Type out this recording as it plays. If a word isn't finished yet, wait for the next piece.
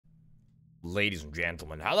Ladies and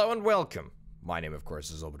gentlemen, hello and welcome. My name, of course,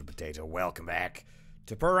 is Open Potato. Welcome back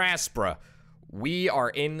to Aspera. We are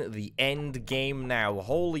in the end game now.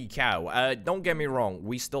 Holy cow. Don't get me wrong,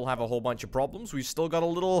 we still have a whole bunch of problems. We've still got a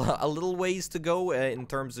little ways to go in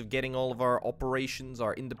terms of getting all of our operations,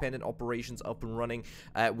 our independent operations up and running.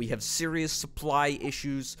 We have serious supply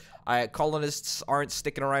issues. Colonists aren't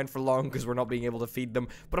sticking around for long because we're not being able to feed them.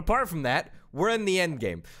 But apart from that, we're in the end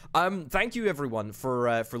game. Thank you everyone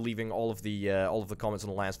for leaving all of the comments in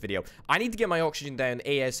the last video. I need to get my oxygen down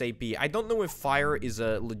ASAP. I don't know if fire is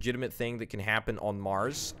a legitimate thing that can happen on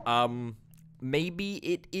Mars. Maybe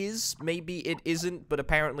it is, maybe it isn't, but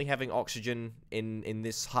apparently having oxygen in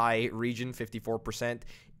this high region, 54%,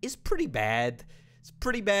 is pretty bad. It's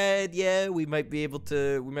pretty bad, yeah. We might be able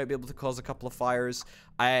to cause a couple of fires.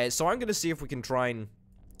 So I'm gonna see if we can try and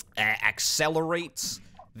accelerate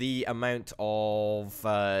the amount of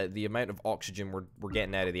oxygen we're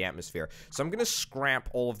getting out of the atmosphere. So I'm gonna scrap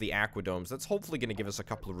all of the aquadomes. That's hopefully gonna give us a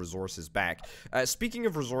couple of resources back. Speaking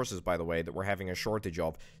of resources, by the way, that we're having a shortage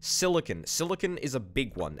of, silicon. Silicon is a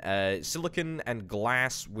big one. Silicon and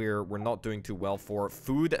glass we're not doing too well for.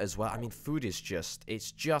 Food as well. I mean, food is just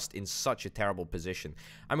in such a terrible position.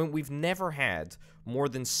 I mean, we've never had more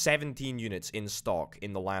than 17 units in stock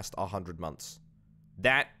in the last 100 months.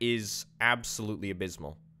 That is absolutely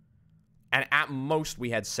abysmal. And at most we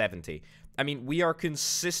had 70. I mean, we are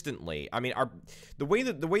consistently, I mean, the way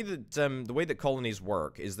that colonies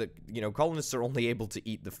work is that, you know, colonists are only able to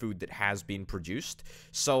eat the food that has been produced.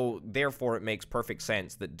 So therefore it makes perfect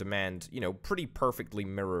sense that demand, you know, pretty perfectly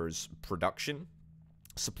mirrors production.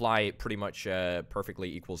 Supply pretty much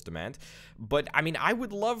perfectly equals demand. But, I mean, I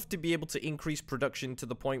would love to be able to increase production to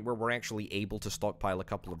the point where we're actually able to stockpile a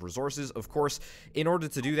couple of resources. Of course, in order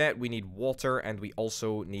to do that, we need water, and we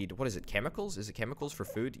also need, what is it, chemicals? Is it chemicals for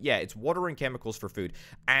food? Yeah, it's water and chemicals for food.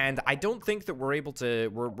 And I don't think that we're able to,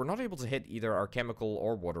 we're not able to hit either our chemical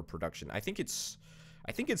or water production. I think it's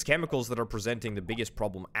chemicals that are presenting the biggest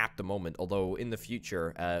problem at the moment, although in the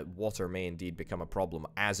future, water may indeed become a problem,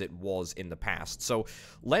 as it was in the past. So,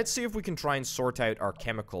 let's see if we can try and sort out our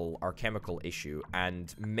chemical issue,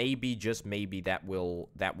 and maybe, just maybe, that will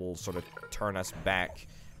sort of turn us back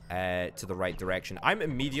to the right direction. I'm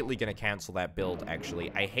immediately going to cancel that build,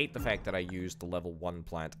 actually. I hate the fact that I used the level 1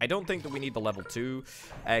 plant. I don't think that we need the level 2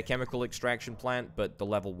 chemical extraction plant, but the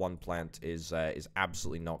level 1 plant is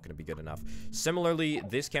absolutely not going to be good enough. Similarly,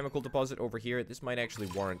 this chemical deposit over here, this might actually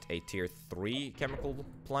warrant a tier 3 chemical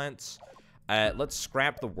plant. Let's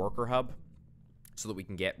scrap the worker hub so that we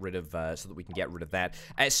can get rid of that.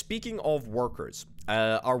 Speaking of workers,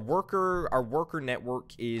 our worker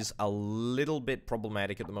network is a little bit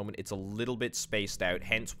problematic at the moment. It's a little bit spaced out,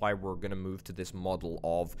 hence why we're going to move to this model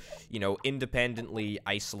of, you know, independently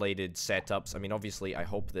isolated setups. I mean, obviously, I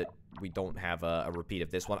hope that we don't have a repeat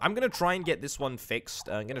of this one. I'm going to try and get this one fixed.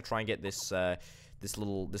 I'm going to try and get this this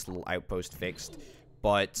little outpost fixed.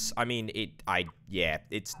 But, I mean, yeah,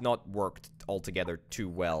 it's not worked altogether too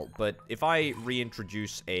well. But if I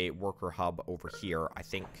reintroduce a worker hub over here, I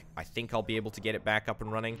think I'll be able to get it back up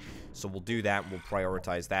and running. So we'll do that. We'll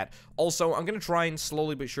prioritize that. Also, I'm going to try and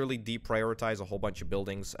slowly but surely deprioritize a whole bunch of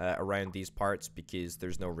buildings around these parts, because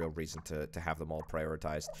there's no real reason to have them all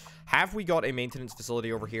prioritized. Have we got a maintenance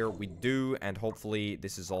facility over here? We do, and hopefully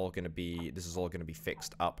this is all going to be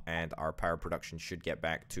fixed up, and our power production should get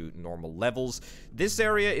back to normal levels. This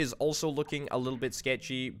area is also looking a little bit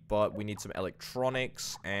sketchy, but we need some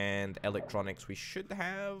electronics, and electronics we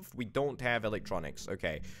don't have electronics.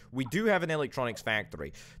 Okay, we do have an electronics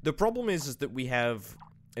factory. The problem is that we've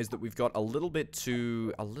got a little bit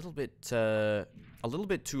too little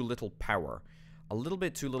power. A little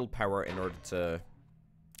bit too little power in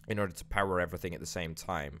order to power everything at the same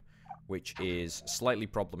time, which is slightly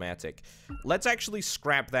problematic. Let's actually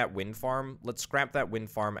scrap that wind farm. Let's scrap that wind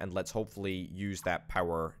farm, and let's hopefully use that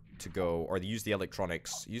power to go, or use the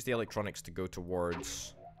electronics to go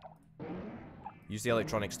towards... Use the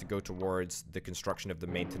electronics to go towards the construction of the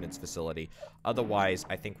maintenance facility. Otherwise,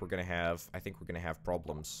 I think we're gonna have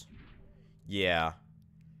problems. Yeah.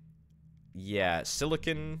 Yeah,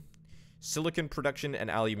 silicon production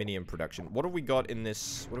and aluminium production. What do we got in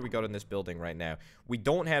this building right now? We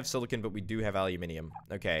don't have silicon, but we do have aluminium.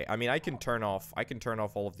 Okay, I mean, I can turn off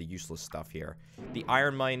all of the useless stuff here. The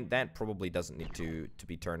iron mine, that probably doesn't need to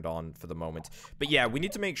be turned on for the moment. But yeah, we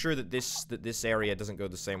need to make sure that this area doesn't go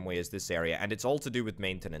the same way as this area, and it's all to do with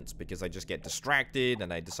maintenance, because I just get distracted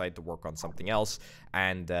and I decide to work on something else,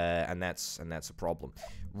 and that's a problem.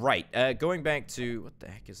 Right, going back to, what the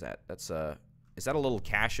heck is that? Is that a little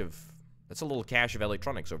cache of That's a little cache of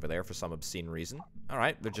electronics over there for some obscene reason. All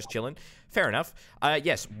right, they're just chilling. Fair enough.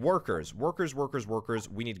 Yes, workers.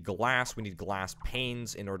 We need glass. We need glass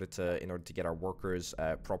panes in order to get our workers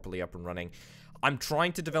properly up and running. I'm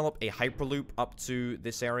trying to develop a hyperloop up to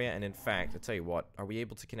this area, and in fact, I'll tell you what, are we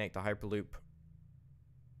able to connect a hyperloop?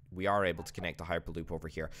 We are able to connect a hyperloop over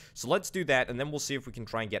here. So let's do that, and then we'll see if we can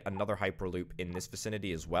try and get another hyperloop in this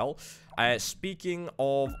vicinity as well. Speaking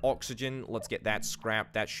of oxygen, let's get that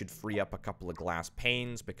scrapped. That should free up a couple of glass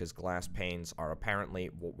panes, because glass panes are apparently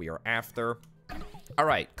what we are after.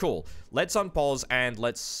 Alright, cool. Let's unpause and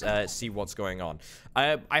let's see what's going on.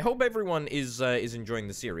 I hope everyone is enjoying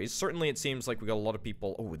the series. Certainly it seems like we got a lot of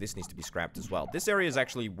people... Oh, this needs to be scrapped as well. This area is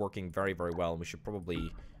actually working very, very well, and we should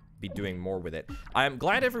probably be doing more with it. I'm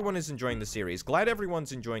glad everyone is enjoying the series. Glad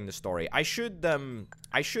everyone's enjoying the story. I should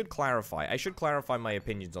clarify. I should clarify my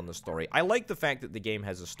opinions on the story. I like the fact that the game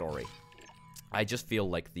has a story. I just feel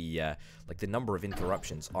like the number of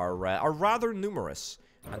interruptions are rather numerous,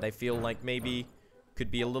 and I feel like maybe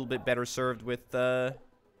could be a little bit better served with a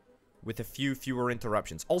few fewer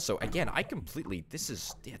interruptions. Also, again, this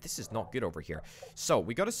is not good over here. So,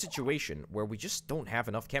 we got a situation where we just don't have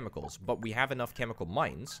enough chemicals, but we have enough chemical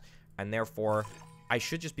mines, and therefore, I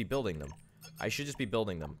should just be building them.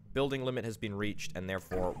 Building limit has been reached, and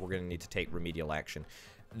therefore, we're going to need to take remedial action.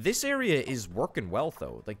 This area is working well,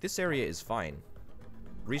 though. Like, this area is fine.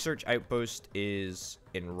 Research outpost is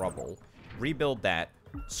in rubble. Rebuild that.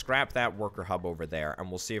 Scrap that worker hub over there, and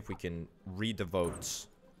we'll see if we can redevote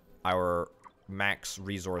our max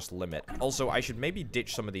resource limit. Also, I should maybe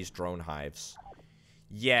ditch some of these drone hives.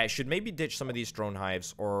 Yeah, I should maybe ditch some of these drone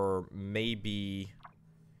hives, or maybe...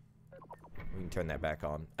 We can turn that back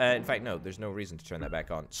on. In fact, no, there's no reason to turn that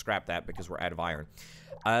back on. Scrap that because we're out of iron.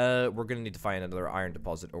 We're going to need to find another iron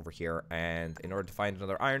deposit over here, and in order to find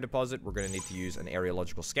another iron deposit, we're going to need to use an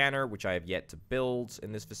areological scanner, which I have yet to build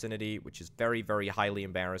in this vicinity, which is very, very highly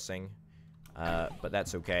embarrassing. But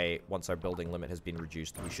that's okay. Once our building limit has been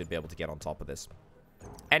reduced, we should be able to get on top of this.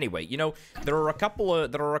 Anyway, you know, there are a couple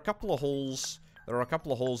of holes. There are a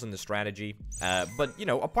couple of holes in the strategy. But you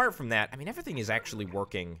know, apart from that, I mean, everything is actually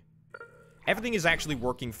working. Everything is actually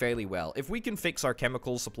working fairly well. If we can fix our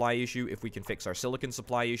chemical supply issue, if we can fix our silicon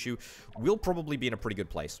supply issue, we'll probably be in a pretty good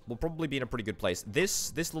place.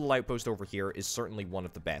 This little outpost over here is certainly one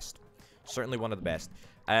of the best.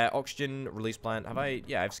 Oxygen release plant.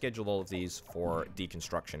 I've scheduled all of these for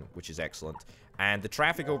deconstruction, which is excellent. And the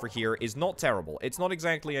traffic over here is not terrible. It's not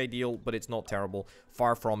exactly ideal, but it's not terrible.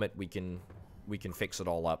 Far from it, we can fix it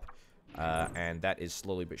all up. And that is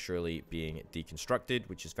slowly but surely being deconstructed,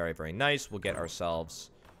 which is very, very nice. We'll get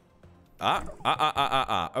ourselves...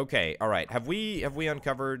 Okay, alright. Have we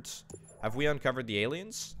uncovered the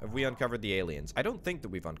aliens? I don't think that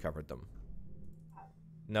we've uncovered them.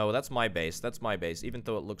 No, that's my base. Even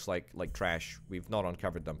though it looks like trash, we've not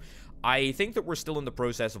uncovered them. I think that we're still in the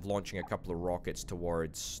process of launching a couple of rockets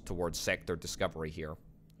towards sector discovery here.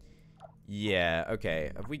 Yeah,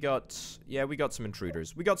 okay. Have we got... Yeah, we got some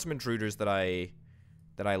intruders. We got some intruders that I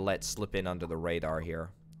let slip in under the radar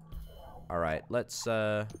here. Alright, let's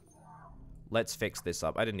fix this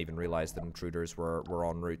up. I didn't even realize that intruders were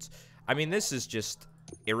en route. I mean, this is just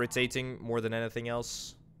irritating more than anything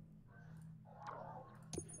else.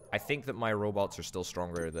 I think that my robots are still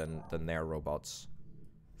stronger than their robots.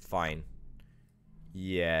 Fine.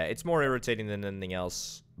 Yeah, it's more irritating than anything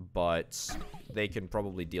else, but they can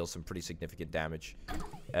probably deal some pretty significant damage.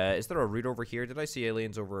 Is there a route over here? Did I see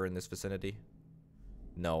aliens over in this vicinity?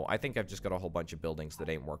 No, I think I've just got a whole bunch of buildings that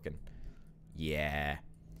ain't working. Yeah.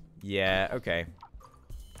 Yeah, okay.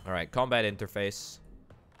 Alright, combat interface.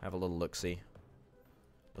 Have a little look-see.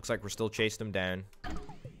 Looks like we're still chasing them down.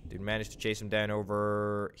 Did we manage to chase them down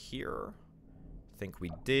over here? Think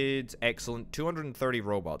we did. Excellent. 230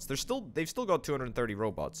 robots. They've still got 230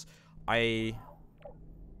 robots. There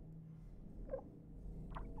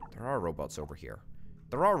are robots over here.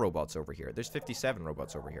 There's 57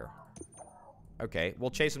 robots over here. Okay,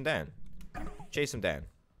 we'll chase them down.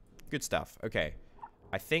 Good stuff. Okay.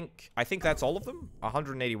 I think that's all of them?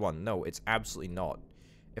 181. No, it's absolutely not.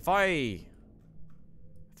 If I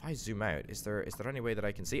zoom out, is there any way that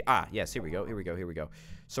I can see? Ah, yes, here we go.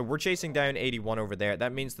 So we're chasing down 81 over there.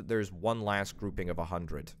 That means that there's one last grouping of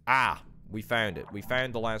 100. Ah, we found it. We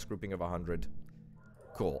found the last grouping of 100.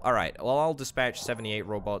 Cool. All right. Well, I'll dispatch 78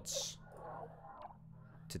 robots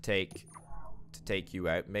to take you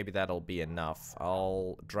out. Maybe that'll be enough.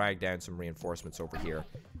 I'll drag down some reinforcements over here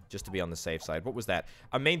just to be on the safe side. What was that?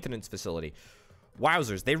 A maintenance facility.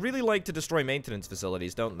 Wowzers. They really like to destroy maintenance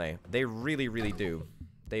facilities, don't they? They really, really do.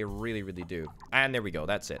 They really, really do. And there we go.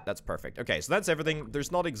 That's it. That's perfect. Okay, so that's everything.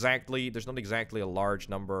 There's not exactly a large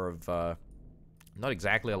number of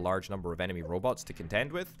enemy robots to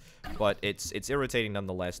contend with, but it's irritating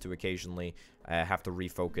nonetheless to occasionally have to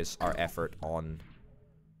refocus our effort on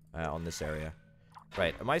this area.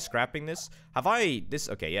 Right, am I scrapping this? Okay,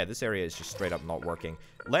 yeah, this area is just straight up not working.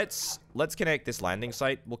 Let's connect this landing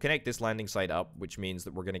site. We'll connect this landing site up, which means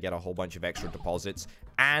that we're going to get a whole bunch of extra deposits,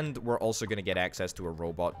 and we're also going to get access to a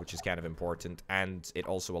robot, which is kind of important, and it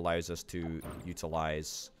also allows us to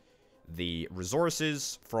utilize the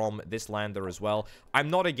resources from this lander as well. I'm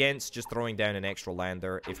not against just throwing down an extra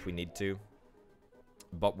lander if we need to,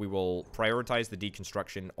 but we will prioritize the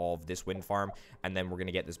deconstruction of this wind farm, and then we're going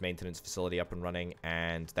to get this maintenance facility up and running,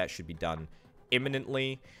 and that should be done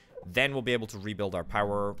imminently. Then we'll be able to rebuild our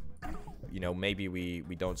power. You know, maybe we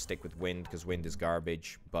don't stick with wind because wind is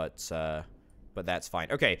garbage, but that's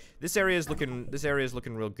fine. Okay, this area is looking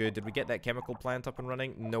real good. Did we get that chemical plant up and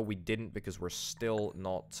running? No, we didn't, because we're still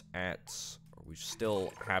not at, or we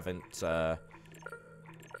still haven't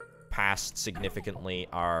passed significantly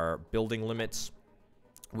our building limits.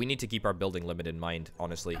 We need to keep our building limit in mind,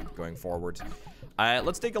 honestly, going forward.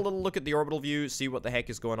 Let's take a little look at the orbital view, see what the heck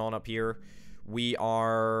is going on up here. We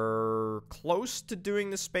are close to doing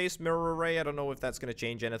the space mirror array. I don't know if that's going to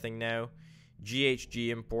change anything now. GHG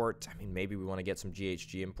import. I mean, maybe we want to get some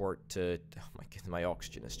GHG import to... Oh my goodness, my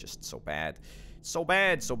oxygen is just so bad. So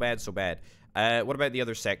bad, so bad, so bad. What about the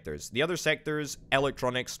other sectors? The other sectors,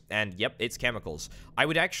 electronics, and yep, it's chemicals. I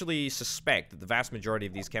would actually suspect that the vast majority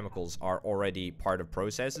of these chemicals are already part of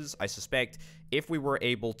processes. I suspect if we were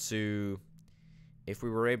able to... oh,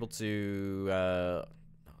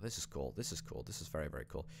 this is cool. This is cool. This is very, very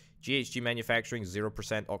cool. GHG manufacturing,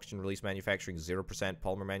 0%. Oxygen release manufacturing, 0%.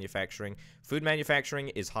 Polymer manufacturing. Food manufacturing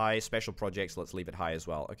is high. Special projects, let's leave it high as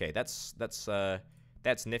well. Okay, that's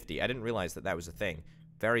nifty. I didn't realize that was a thing.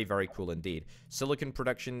 Very, very cool indeed. Silicon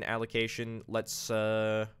production allocation, let's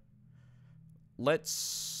leave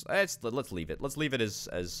it. Let's leave it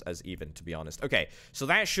as even, to be honest. Okay, so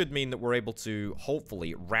that should mean that we're able to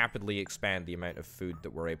hopefully rapidly expand the amount of food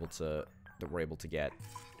that we're able to get.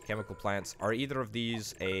 Chemical plants. Are either of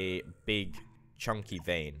these a big chunky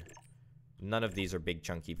vein? None of these are big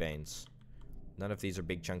chunky veins. None of these are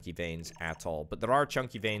big chunky veins at all. But there are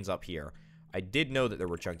chunky veins up here. I did know that there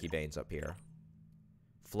were chunky veins up here.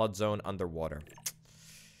 Flood zone underwater.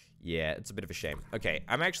 Yeah, it's a bit of a shame. Okay,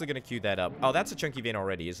 I'm actually going to queue that up. Oh, that's a chunky vein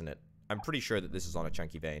already, isn't it? I'm pretty sure that this is on a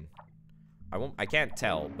chunky vein. I can't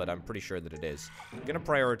tell, but I'm pretty sure that it is. I'm going to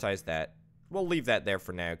prioritize that. We'll leave that there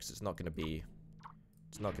for now because it's not going to be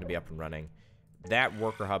up and running. That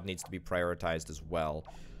worker hub needs to be prioritized as well.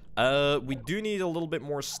 We do need a little bit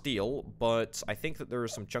more steel, but I think that there are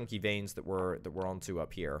some chunky veins that we're onto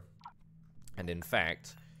up here. And in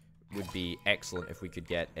fact, would be excellent if we could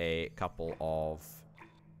get a couple of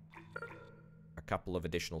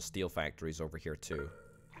additional steel factories over here too.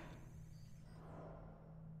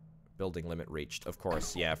 Building limit reached, of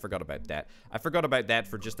course. Yeah, I forgot about that. I forgot about that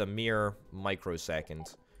for just a mere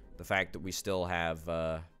microsecond. The fact that we still have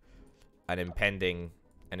an impending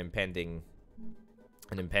limit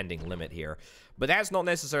here. But that's not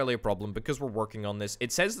necessarily a problem because we're working on this.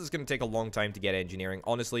 It says it's going to take a long time to get engineering.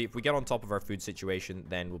 Honestly, if we get on top of our food situation,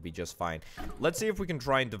 then we'll be just fine. Let's see if we can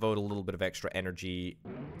try and devote a little bit of extra energy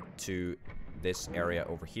to this area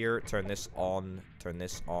over here. Turn this on, turn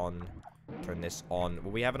this on, turn this on.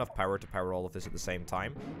 Will we have enough power to power all of this at the same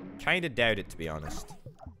time? Kind of doubt it, to be honest.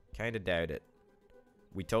 Kind of doubt it.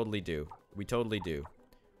 We totally do. We totally do.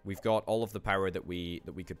 We've got all of the power that we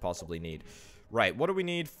could possibly need. Right, what do we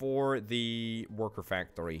need for the worker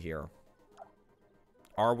factory here?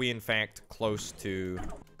 Are we in fact close to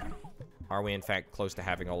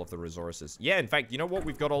having all of the resources? Yeah, in fact, you know what?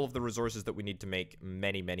 We've got all of the resources that we need to make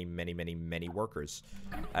many, many, many, many, many workers.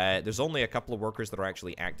 There's only a couple of workers that are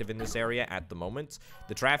actually active in this area at the moment.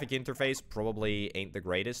 The traffic interface probably ain't the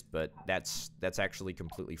greatest, but that's actually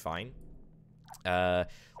completely fine.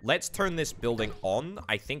 Let's turn this building on.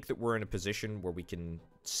 I think that we're in a position where we can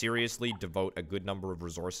seriously devote a good number of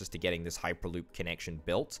resources to getting this Hyperloop connection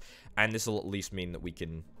built, and this will at least mean that we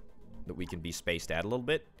can be spaced out a little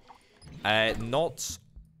bit. Not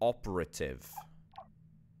operative.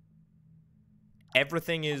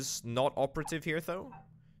 Everything is not operative here, though,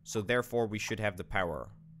 so therefore we should have the power.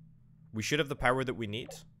 We should have the power that we need.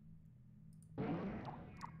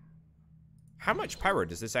 How much power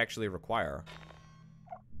does this actually require?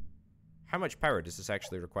 How much power does this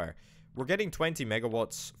actually require? We're getting 20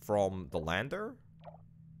 megawatts from the lander?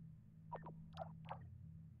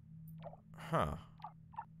 Huh.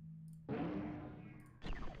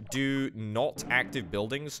 Do not active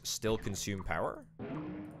buildings still consume power?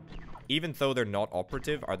 Even though they're not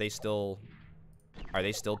operative, are they still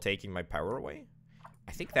taking my power away?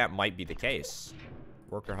 I think that might be the case.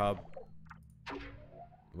 Worker hub.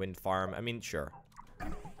 Wind farm. I mean, sure.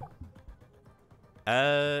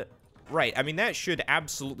 Right. I mean, that should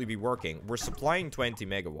absolutely be working. We're supplying 20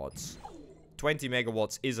 megawatts. 20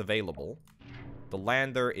 megawatts is available. The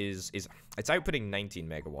lander is it's outputting 19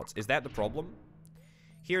 megawatts. Is that the problem?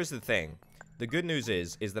 Here's the thing. The good news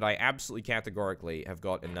is that I absolutely categorically have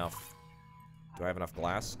got enough. Do I have enough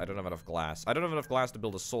glass? I don't have enough glass. I don't have enough glass to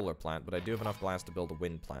build a solar plant, but I do have enough glass to build a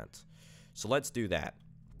wind plant. So let's do that.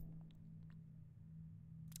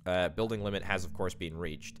 Building limit has, of course, been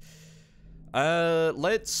reached.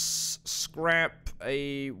 Let's scrap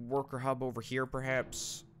a worker hub over here,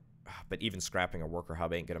 perhaps. But even scrapping a worker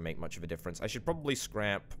hub ain't gonna make much of a difference. I should probably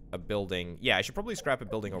scrap a building. Yeah, I should probably scrap a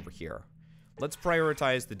building over here. Let's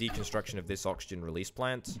prioritize the deconstruction of this oxygen release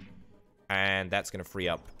plant. And that's gonna free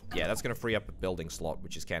up. Yeah, that's gonna free up a building slot,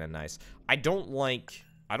 which is kind of nice. I don't like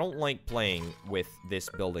playing with this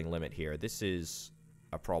building limit here. This is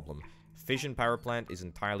a problem. Fission power plant is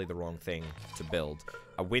entirely the wrong thing to build.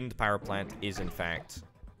 A wind power plant is, in fact...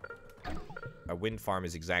 A wind farm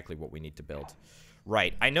is exactly what we need to build.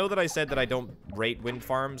 Right. I know that I said that I don't rate wind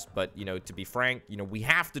farms, but, you know, to be frank, you know, we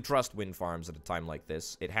have to trust wind farms at a time like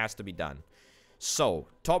this. It has to be done. So,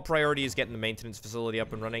 top priority is getting the maintenance facility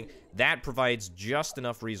up and running. That provides just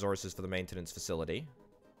enough resources for the maintenance facility.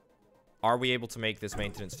 Are we able to make this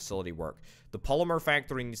maintenance facility work? The polymer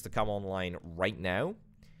factory needs to come online right now.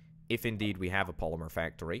 If indeed we have a polymer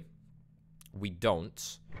factory. We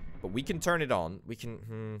don't. But we can turn it on. We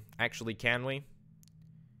can... actually, can we?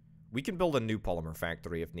 We can build a new polymer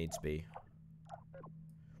factory if needs be.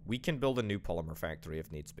 We can build a new polymer factory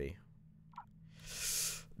if needs be.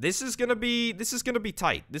 This is gonna be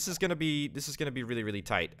tight. This is gonna be really, really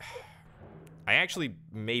tight. I actually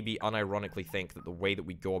maybe unironically think that the way that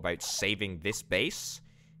we go about saving this base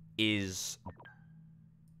is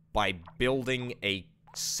by building a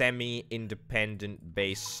semi-independent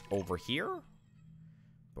base over here.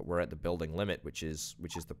 But we're at the building limit, which is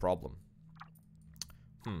the problem.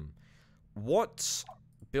 What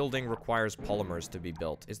building requires polymers to be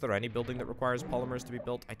built? Is there any building that requires polymers to be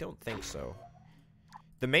built? I don't think so.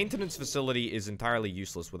 The maintenance facility is entirely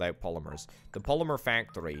useless without polymers. The polymer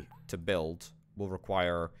factory to build will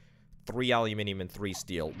require 3 aluminium and 3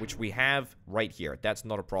 steel, which we have right here. That's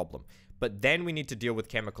not a problem. But then we need to deal with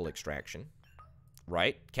chemical extraction,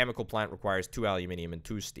 right? Chemical plant requires 2 aluminium and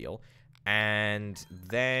 2 steel. And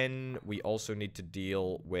then we also need to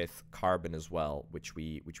deal with carbon as well, which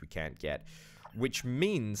we can't get. Which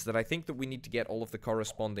means that I think that we need to get all of the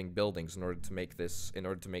corresponding buildings in order to make this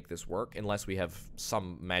work, unless we have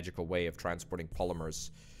some magical way of transporting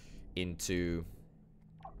polymers into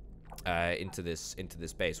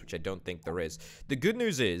this base, which I don't think there is. The good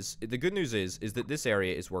news is that this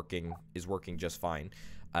area is working just fine.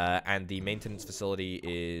 And the maintenance facility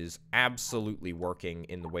is absolutely working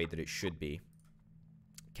in the way that it should be.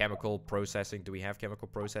 Chemical processing. Do we have chemical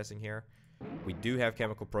processing here? We do have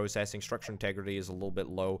chemical processing. Structure integrity is a little bit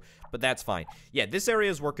low, but that's fine. Yeah, this area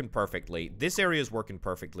is working perfectly. This area is working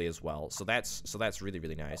perfectly as well. So that's really,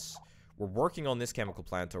 really nice. We're working on this chemical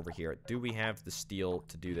plant over here. Do we have the steel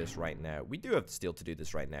to do this right now? We do have the steel to do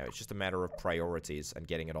this right now. It's just a matter of priorities and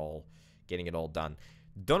getting it all done.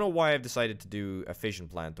 Don't know why I've decided to do a fission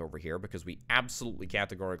plant over here, because we absolutely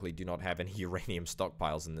categorically do not have any uranium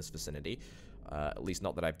stockpiles in this vicinity. At least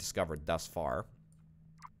not that I've discovered thus far.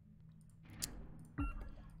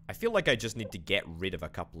 I feel like I just need to get rid of a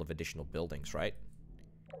couple of additional buildings, right?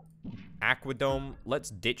 Aquadome. Let's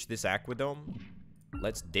ditch this aquadome.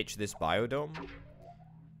 Let's ditch this biodome.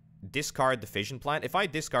 Discard the fission plant. If I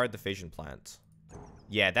discard the fission plant...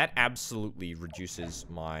 Yeah, that absolutely reduces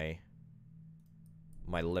my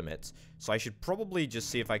limits. So I should probably just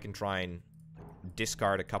see if I can try and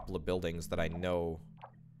discard a couple of buildings that I know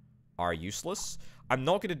are useless. I'm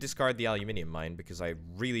not going to discard the aluminium mine because I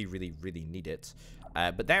really, really, really need it.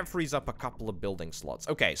 But that frees up a couple of building slots.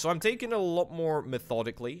 Okay, so I'm taking it a lot more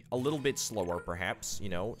methodically. A little bit slower, perhaps, you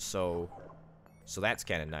know, so that's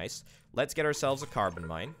kind of nice. Let's get ourselves a carbon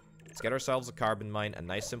mine. Let's get ourselves a carbon mine, a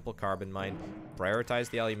nice simple carbon mine. Prioritize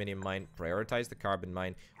the aluminium mine, prioritize the carbon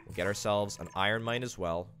mine. We'll get ourselves an iron mine as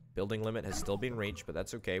well. Building limit has still been reached, but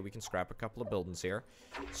that's okay. We can scrap a couple of buildings here.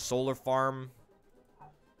 Solar farm.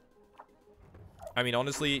 I mean,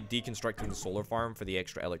 honestly, deconstructing the solar farm for the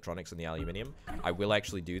extra electronics and the aluminium, I will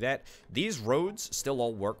actually do that. These roads still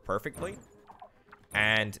all work perfectly.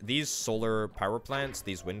 And these solar power plants,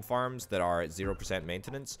 these wind farms that are 0%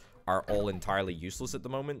 maintenance, are all entirely useless at the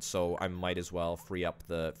moment, so I might as well free up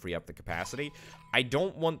the capacity. I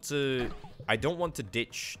don't want to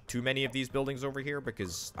ditch too many of these buildings over here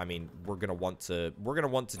because I mean we're gonna want to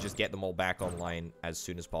just get them all back online as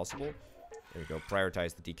soon as possible. There we go.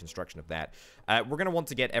 Prioritize the deconstruction of that. We're gonna want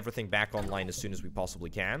to get everything back online as soon as we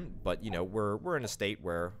possibly can, but you know we're in a state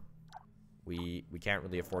where we can't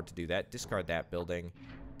really afford to do that. Discard that building.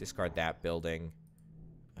 Discard that building.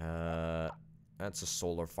 That's a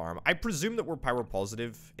solar farm. I presume that we're power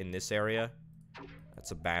positive in this area. That's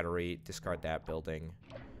a battery. Discard that building.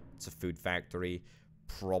 It's a food factory.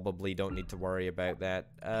 Probably don't need to worry about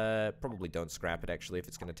that. Probably don't scrap it, actually, if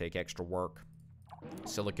it's going to take extra work.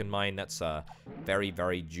 Silicon mine. That's a very,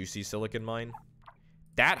 very juicy silicon mine.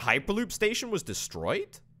 That Hyperloop station was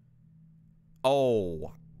destroyed?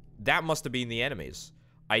 Oh, that must have been the enemies.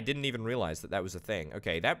 I didn't even realize that that was a thing.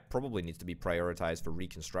 Okay, that probably needs to be prioritized for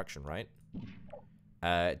reconstruction, right?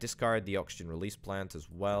 Discard the oxygen release plant as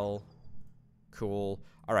well. Cool.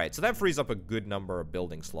 Alright, so that frees up a good number of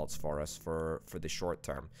building slots for us for the short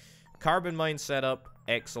term. Carbon mine setup.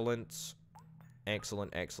 Excellent.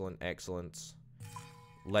 Excellent, excellent, excellent.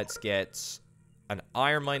 Let's get an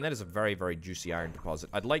iron mine. That is a very, very juicy iron deposit.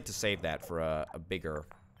 I'd like to save that for a bigger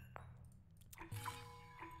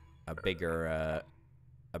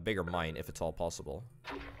mine, if it's all possible.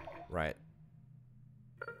 Right.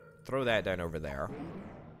 Throw that down over there.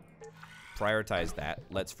 Prioritize that.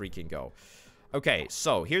 Let's freaking go. Okay,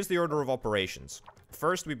 so here's the order of operations.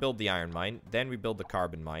 First, we build the iron mine. Then we build the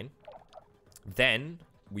carbon mine. Then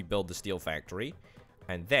we build the steel factory.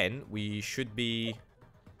 And then we should be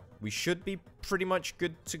pretty much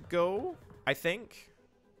good to go, I think.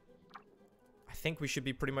 I think we should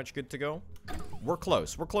be pretty much good to go. We're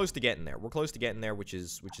close. We're close to getting there. We're close to getting there, which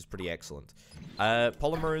is pretty excellent.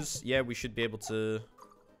 Polymers, yeah, we should be able to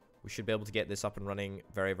get this up and running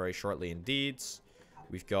very, very shortly indeed.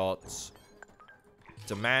 We've got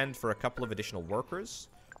demand for a couple of additional workers.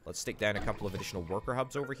 Let's stick down a couple of additional worker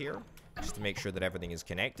hubs over here just to make sure that everything is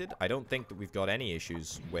connected. I don't think that we've got any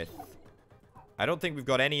issues with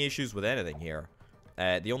anything here.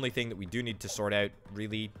 The only thing that we do need to sort out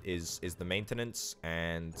really is the maintenance,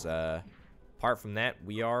 and apart from that,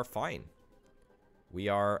 we are fine. We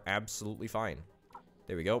are absolutely fine.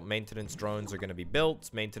 There we go. Maintenance drones are going to be built.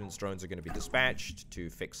 Maintenance drones are going to be dispatched to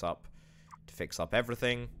fix up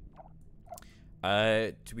everything.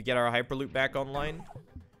 Do we get our Hyperloop back online?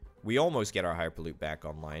 We almost get our Hyperloop back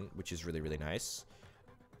online, which is really, really nice.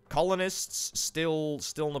 Colonists still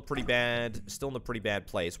in a pretty bad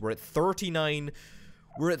place. We're at 39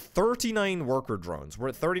 worker drones. We're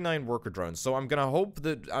at 39 worker drones. So I'm gonna hope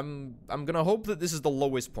that this is the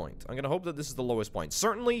lowest point.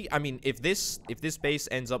 Certainly, I mean, if this base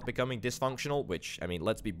ends up becoming dysfunctional, which, I mean,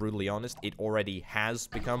 let's be brutally honest, it already has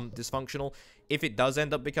become dysfunctional. If it does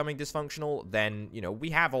end up becoming dysfunctional, then, you know,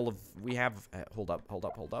 hold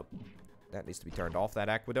up. That needs to be turned off, that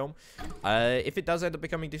aquadome. If it does end up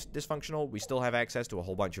becoming dysfunctional, we still have access to a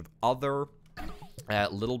whole bunch of other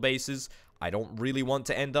little bases. I don't really want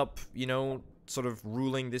to end up, you know, sort of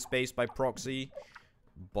ruling this base by proxy,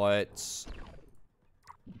 but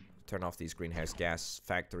turn off these greenhouse gas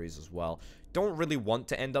factories as well. Don't really want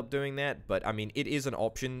to end up doing that, but I mean, it is an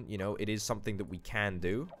option, you know, it is something that we can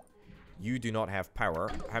do. You do not have power.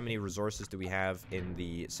 How many resources do we have in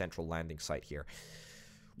the central landing site here?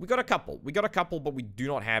 We got a couple, but we do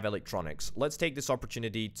not have electronics. Let's take this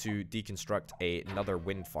opportunity to deconstruct another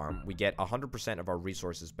wind farm. We get 100% of our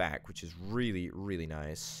resources back, which is really, really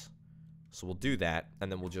nice. So we'll do that,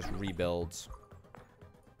 and then we'll just rebuild.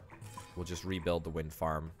 We'll just rebuild the wind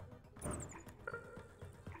farm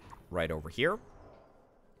right over here.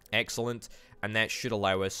 Excellent. And that should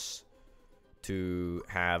allow us to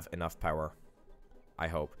have enough power, I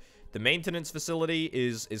hope. The maintenance facility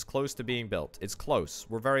is close to being built. It's close.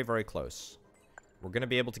 We're very, very close. We're going to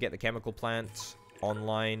be able to get the chemical plant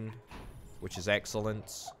online, which is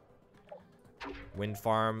excellent. Wind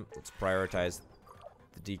farm. Let's prioritize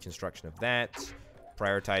the deconstruction of that.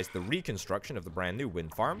 Prioritize the reconstruction of the brand new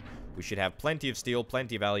wind farm. We should have plenty of steel,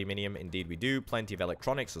 plenty of aluminium. Indeed we do. Plenty of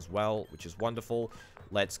electronics as well, which is wonderful.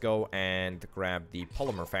 Let's go and grab the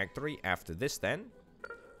polymer factory after this then.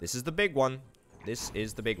 This is the big one. This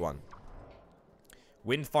is the big one.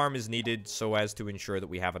 Wind farm is needed so as to ensure that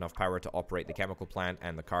we have enough power to operate the chemical plant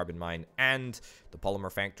and the carbon mine and the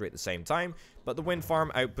polymer factory at the same time. But the wind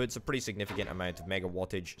farm outputs a pretty significant amount of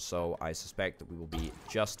megawattage, so I suspect that we will be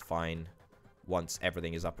just fine once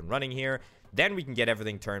everything is up and running here. Then we can get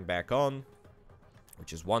everything turned back on,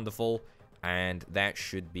 which is wonderful, and that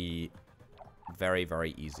should be very,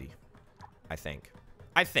 very easy. I think.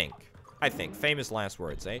 Famous last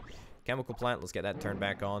words, eh? Chemical plant, let's get that turned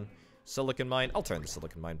back on. Silicon mine, I'll turn the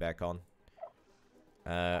silicon mine back on.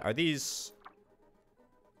 Are these...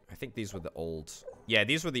 I think these were the old... Yeah,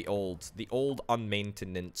 these were the old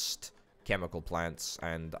unmaintenanced chemical plants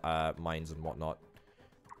and mines and whatnot.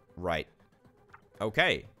 Right.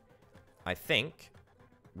 Okay. I think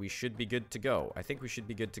we should be good to go.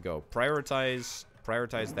 Prioritize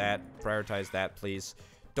that, please.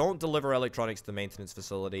 Don't deliver electronics to the maintenance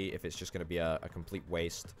facility if it's just going to be a complete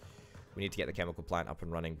waste. We need to get the chemical plant up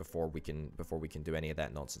and running before we can do any of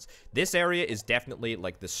that nonsense. This area is definitely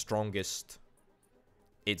like the strongest.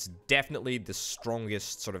 It's definitely the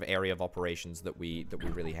strongest sort of area of operations that we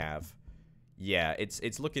really have. Yeah,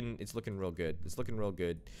 it's looking real good. It's looking real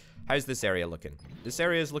good. How's this area looking? This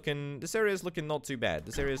area is looking not too bad.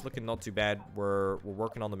 We're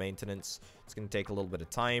working on the maintenance. It's gonna take a little bit of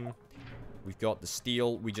time. We've got the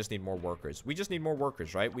steel. We just need more workers.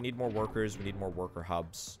 Right? We need more workers. We need more worker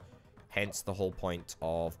hubs. Hence the whole point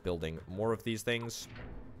of building more of these things.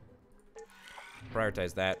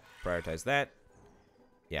 Prioritize that.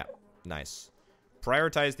 Yeah, nice.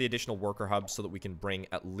 Prioritize the additional worker hubs so that we can bring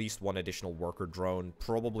at least one additional worker drone,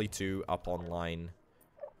 probably two, up online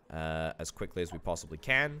as quickly as we possibly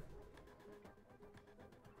can.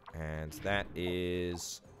 And that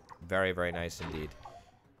is very, very nice indeed.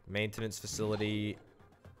 Maintenance facility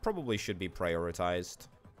probably should be prioritized,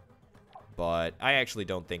 but I actually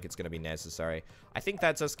don't think it's going to be necessary. I think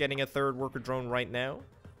that's us getting a third worker drone right now.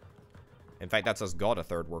 In fact, that's us got a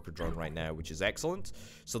third worker drone right now, which is excellent.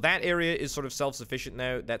 So that area is sort of self-sufficient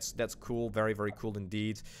now. That's cool. Very, very cool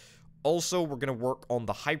indeed. Also, we're going to work on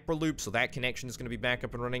the Hyperloop, so that connection is going to be back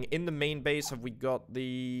up and running. In the main base, have we got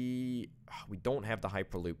the... We don't have the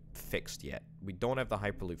Hyperloop fixed yet.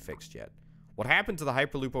 What happened to the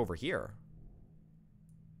Hyperloop over here?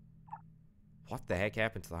 What the heck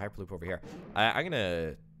happened to the Hyperloop over here? I'm going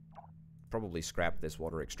to probably scrap this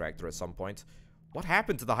water extractor at some point. What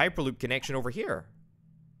happened to the Hyperloop connection over here?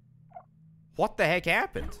 What the heck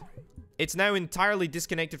happened? It's now entirely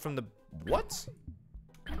disconnected from the... What?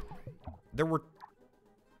 There were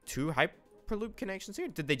two Hyperloop connections here?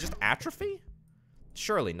 Did they just atrophy?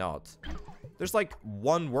 Surely not. There's like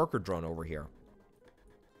one worker drone over here.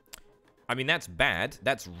 I mean, that's bad.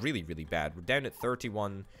 That's really, really bad. We're down at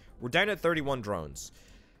 31. We're down at 31 drones.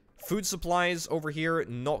 Food supplies over here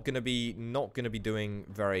not gonna be doing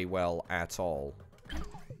very well at all.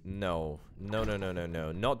 No.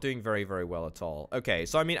 Not doing very, very well at all. Okay,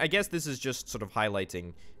 so I mean, I guess this is just sort of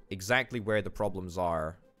highlighting exactly where the problems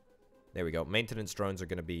are. There we go. Maintenance drones are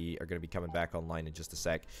gonna be coming back online in just a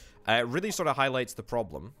sec. It really sort of highlights the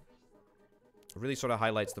problem. With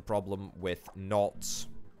not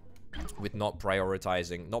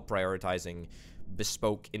prioritizing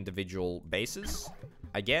bespoke individual bases,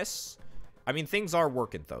 I guess. I mean, things are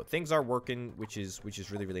working though. Things are working, which is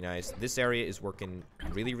really, really nice. This area is working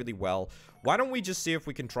really, really well. Why don't we just see if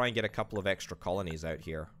we can try and get a couple of extra colonies out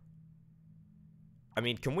here? I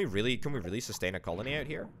mean, can we really sustain a colony out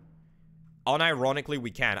here? Unironically,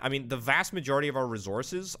 we can. I mean, the vast majority of our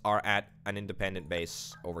resources are at an independent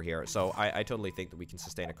base over here, so I totally think that we can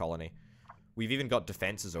sustain a colony. We've even got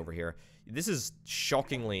defenses over here. This is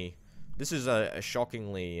shockingly... This is a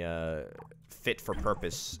shockingly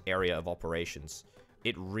fit-for-purpose area of operations.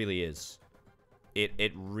 It really is.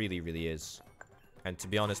 It really, really is. And to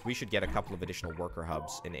be honest, we should get a couple of additional worker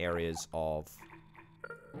hubs in areas of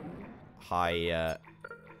high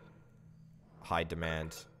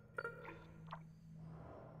demand.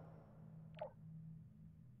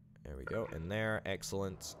 There we go. In there.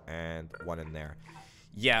 Excellent. And one in there.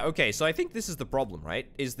 Yeah, okay, so I think this is the problem, right?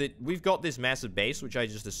 Is that we've got this massive base, which I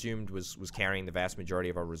just assumed was carrying the vast majority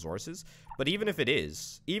of our resources. But even if it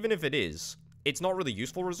is, it's not really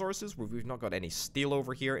useful resources. We've not got any steel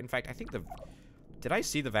over here. In fact, I think did I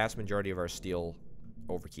see the vast majority of our steel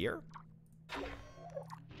over here?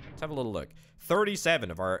 Let's have a little look.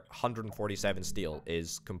 37 of our 147 steel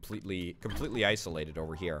is completely isolated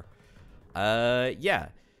over here. Yeah.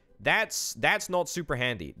 That's not super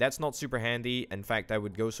handy. In fact, I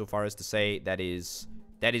would go so far as to say that is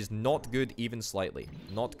not good even slightly.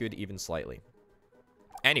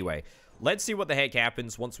 Anyway, let's see what the heck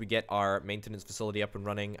happens once we get our maintenance facility up and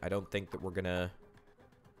running. I don't think that we're gonna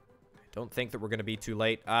be too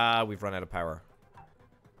late. We've run out of power.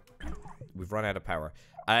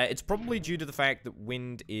 It's probably due to the fact that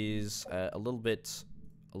wind is a little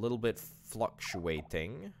bit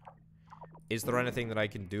fluctuating. Is there anything that I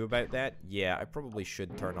can do about that? Yeah, I probably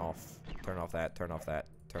should turn off that.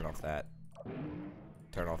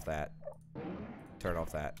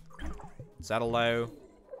 Does that allow...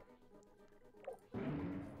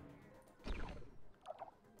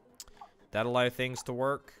 that allow things to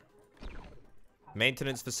work?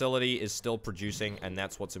 Maintenance facility is still producing, and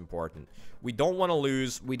that's what's important. We don't want to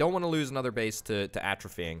lose another base to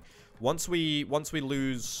atrophying. Once we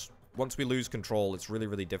lose control, it's really,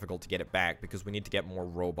 really difficult to get it back because we need to get more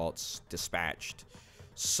robots dispatched.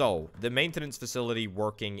 So, the maintenance facility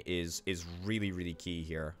working is really, really key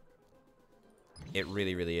here. It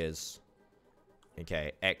really, really is.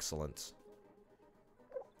 Okay, excellent.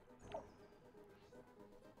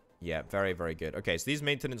 Yeah, very, very good. Okay, so these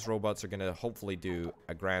maintenance robots are going to hopefully do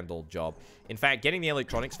a grand old job. In fact, getting the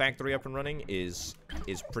electronics factory up and running is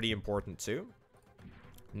pretty important too.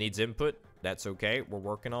 Needs input. That's okay. We're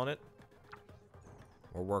working on it.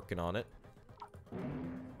 We're working on it.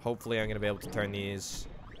 Hopefully, I'm going to be able to turn these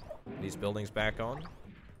buildings back on.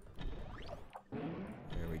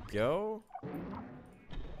 There we go.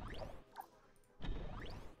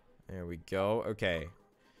 There we go. Okay.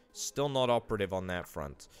 Still not operative on that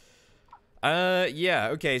front. Yeah,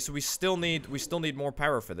 okay, so we still need more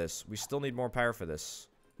power for this. We still need more power for this,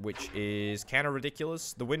 which is kind of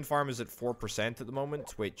ridiculous. The wind farm is at 4% at the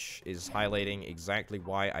moment, which is highlighting exactly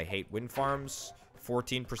why I hate wind farms.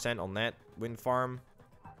 14% on that wind farm.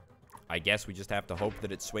 I guess we just have to hope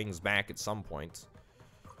that it swings back at some point.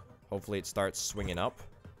 Hopefully it starts swinging up.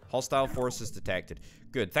 Hostile forces detected.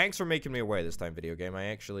 Good. Thanks for making me aware this time, video game. I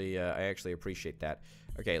actually appreciate that.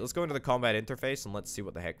 Okay, let's go into the combat interface and let's see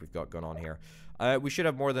what the heck we've got going on here. We should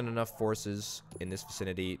have more than enough forces in this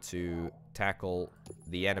vicinity to tackle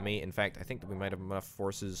the enemy. In fact, I think that we might have enough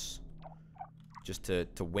forces just to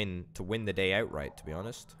win the day outright, to be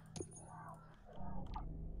honest.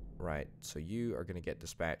 Right, so you are going to get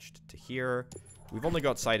dispatched to here. We've only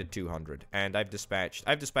got sighted 200, and I've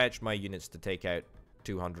dispatched my units to take out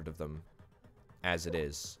 200 of them as it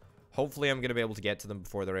is. Hopefully I'm going to be able to get to them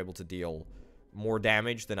before they're able to deal more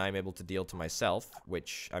damage than I'm able to deal to myself,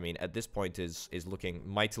 which, I mean, at this point is looking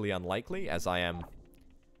mightily unlikely, as I'm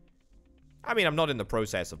not in the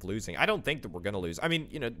process of losing. I don't think that we're going to lose. I mean,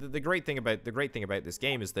 you know, the great thing about this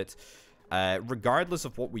game is that regardless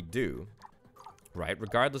of what we do, right?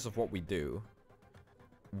 Regardless of what we do,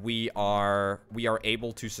 we are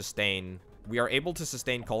able to sustain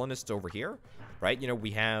colonists over here, right? You know,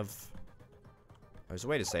 we have, there's a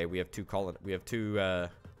way to say we have two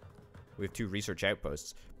research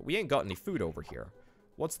outposts, but we ain't got any food over here.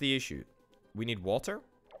 What's the issue? We need water?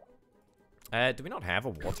 Do we not have a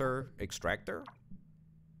water extractor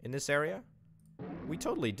in this area? We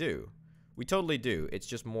totally do. We totally do. It's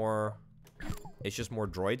just more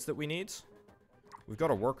droids that we need. We've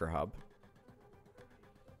got a worker hub.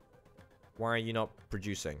 Why are you not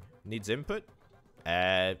producing? Needs input?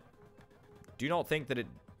 Do not think that it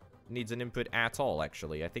needs an input at all,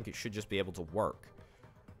 actually. I think it should just be able to work.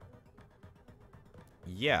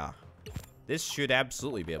 Yeah. This should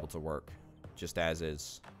absolutely be able to work. Just as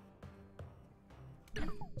is.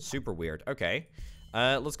 Super weird. Okay.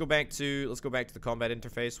 Let's go back to the combat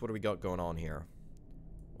interface. What do we got going on here?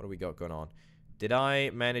 What do we got going on? Did I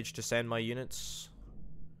manage to send my units?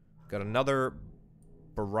 Got another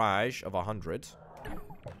barrage of 100.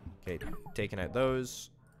 Okay, taking out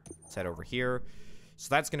those. Let's head over here. So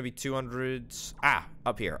that's gonna be 200. Ah,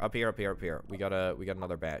 up here. We got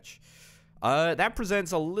another batch. That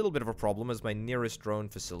presents a little bit of a problem as my nearest drone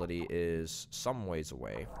facility is some ways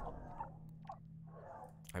away.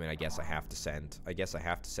 I mean, I guess I have to send a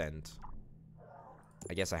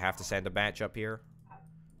batch up here.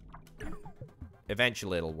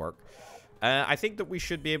 Eventually it'll work. I think that we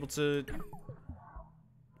should be able to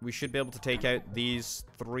take out these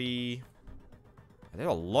 3. There are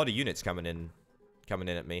a lot of units coming in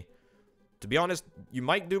at me. To be honest, you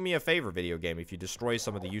might do me a favor, video game, if you destroy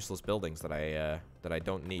some of the useless buildings that I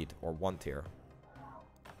don't need or want here.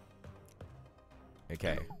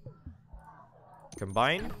 Okay.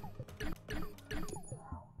 Combine,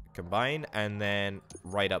 and then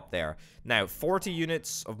right up there. Now, 40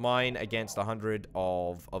 units of mine against 100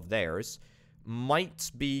 of theirs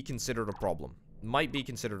might be considered a problem.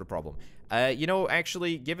 You know,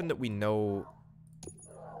 actually, given that we know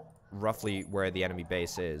roughly where the enemy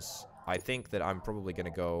base is, I think that I'm probably going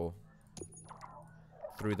to go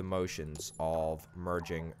through the motions of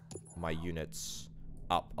merging my units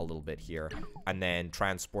up a little bit here and then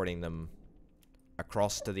transporting them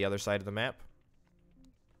across to the other side of the map.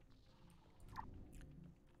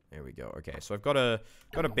 There we go. Okay, so I've got a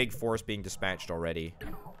big force being dispatched already,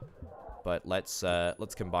 but let's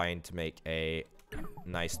combine to make a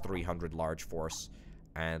nice 300 large force,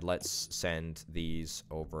 and let's send these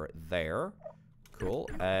over there. Cool.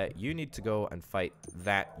 You need to go and fight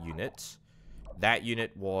that unit. That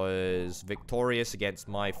unit was victorious against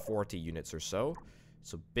my 40 units or so.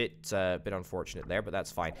 So bit unfortunate there, but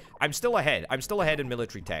that's fine. I'm still ahead. I'm still ahead in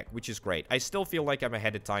military tech, which is great. I still feel like I'm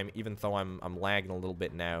ahead of time, even though I'm lagging a little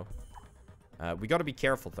bit now. We got to be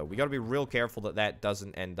careful, though. We got to be real careful that that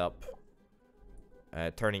doesn't end up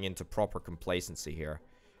turning into proper complacency here.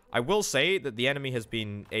 I will say that the enemy has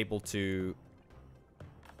been able to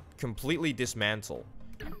completely dismantle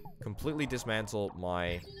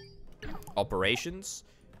my operations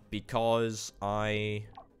because I...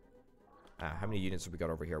 how many units have we got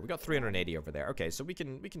over here? We got 380 over there. Okay, so we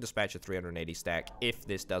can dispatch a 380 stack if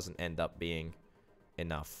this doesn't end up being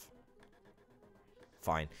enough.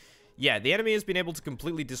 Fine. Yeah, the enemy has been able to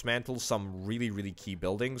completely dismantle some really, really key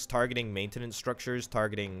buildings, targeting maintenance structures,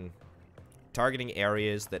 targeting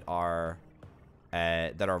areas that are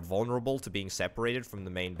vulnerable to being separated from the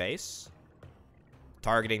main base,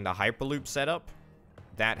 targeting the hyperloop setup.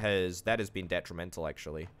 That has been detrimental,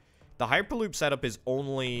 actually. The hyperloop setup is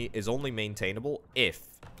only maintainable if...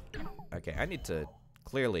 Okay, I need to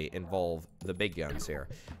clearly involve the big guns here.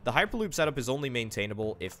 The hyperloop setup is only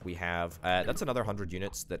maintainable if we have... that's another 100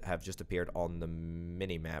 units that have just appeared on the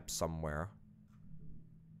mini-map somewhere.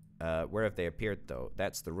 Where have they appeared, though?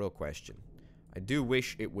 That's the real question. I do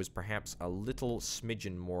wish it was perhaps a little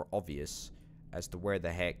smidgen more obvious as to where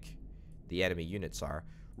the heck the enemy units are.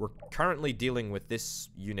 We're currently dealing with this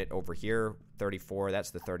unit over here, 34. That's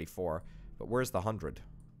the 34. But where's the 100?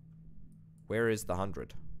 Where is the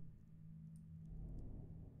 100?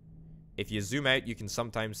 If you zoom out, you can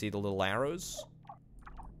sometimes see the little arrows.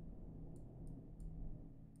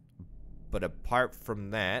 But apart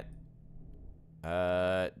from that,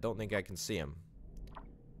 don't think I can see them.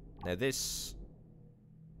 Now this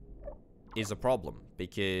is a problem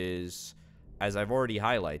because, as I've already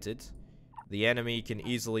highlighted, the enemy can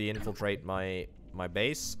easily infiltrate my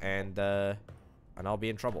base, and I'll be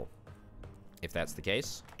in trouble if that's the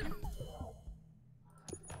case.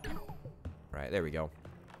 Right, there we go.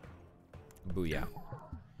 Booyah.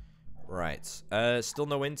 Right. Still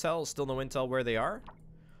no intel. Still no intel where they are.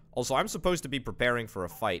 Also, I'm supposed to be preparing for a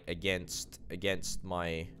fight against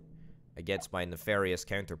my nefarious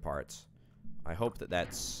counterparts. I hope that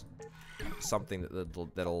that's something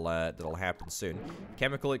that'll happen soon.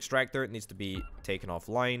 Chemical extractor, it needs to be taken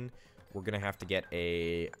offline. We're gonna have to get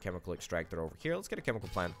a chemical extractor over here. Let's get a chemical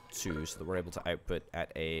plant 2 so that we're able to output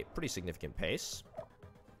at a pretty significant pace.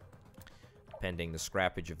 Pending the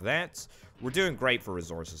scrappage of that. We're doing great for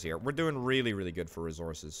resources here. We're doing really, really good for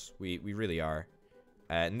resources. We really are.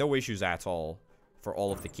 No issues at all for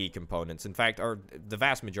all of the key components. In fact, the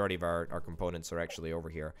vast majority of our components are actually over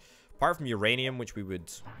here. Apart from uranium, which we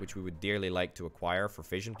would dearly like to acquire for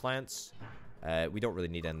fission plants, we don't really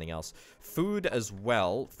need anything else. Food as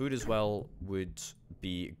well would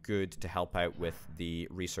be good to help out with the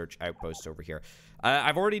research outposts over here.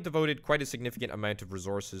 I've already devoted quite a significant amount of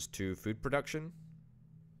resources to food production.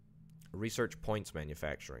 Research points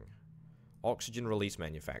manufacturing. Oxygen release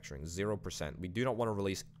manufacturing, 0%. We do not want to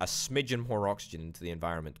release a smidgen more oxygen into the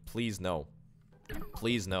environment. Please no.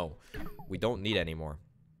 Please no. We don't need any more.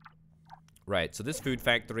 Right, so this food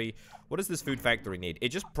factory, what does this food factory need? It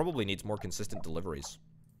just probably needs more consistent deliveries.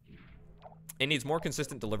 It needs more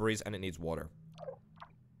consistent deliveries, and it needs water.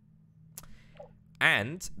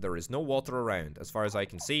 And there is no water around, as far as I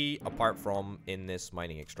can see, apart from in this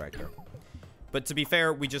mining extractor. But to be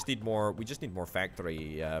fair, we just need more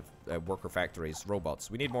factory, worker factories,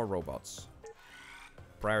 robots. We need more robots.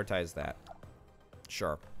 Prioritize that.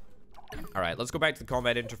 Sure. Alright, let's go back to the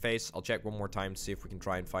combat interface. I'll check one more time to see if we can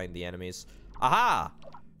try and find the enemies. Aha!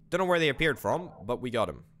 Don't know where they appeared from, but we got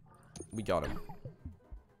him. We got him.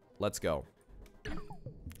 Let's go.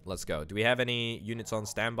 Let's go. Do we have any units on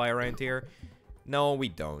standby around here? No, we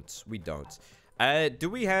don't. We don't. Do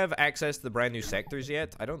we have access to the brand new sectors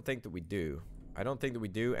yet? I don't think that we do. I don't think that we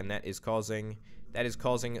do, and that is causing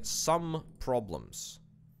some problems.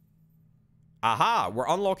 Aha! We're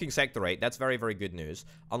unlocking Sector 8. That's very, very good news.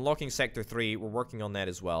 Unlocking Sector 3. We're working on that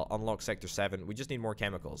as well. Unlock Sector 7. We just need more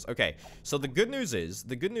chemicals. Okay. So the good news is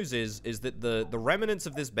that the remnants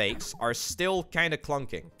of this base are still kind of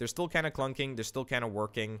clunking. They're still kind of clunking. They're still kind of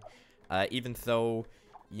working. Even though,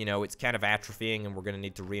 you know, it's kind of atrophying, and we're going to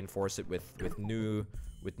need to reinforce it with new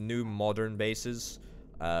modern bases.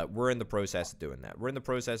 We're in the process of doing that. We're in the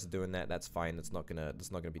process of doing that. That's fine. That's not gonna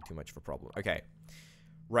be too much of a problem. Okay.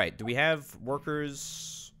 Right. Do we have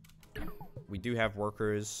workers? We do have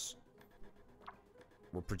workers.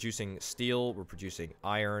 We're producing steel. We're producing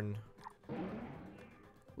iron.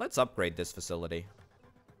 Let's upgrade this facility.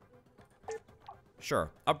 Sure.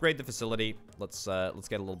 Upgrade the facility. Let's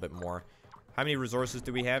get a little bit more. How many resources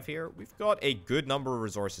do we have here? We've got a good number of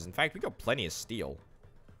resources. In fact, we got plenty of steel.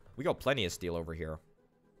 We got plenty of steel over here.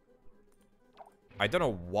 I don't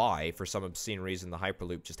know why, for some obscene reason, the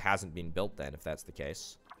Hyperloop just hasn't been built then, if that's the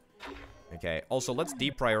case. Okay, also, let's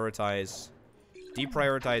deprioritize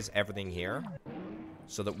everything here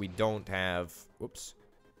so that we don't have... Whoops.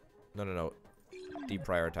 No.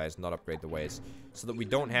 Deprioritize, not upgrade the ways. So that we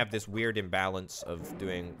don't have this weird imbalance of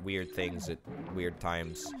doing weird things at weird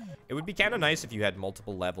times. It would be kind of nice if you had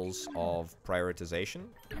multiple levels of prioritization.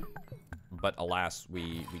 But alas,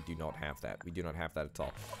 we do not have that. We do not have that at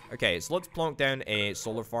all. Okay, so let's plonk down a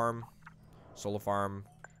solar farm. Solar farm.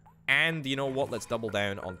 And you know what? Let's double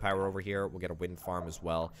down on power over here. We'll get a wind farm as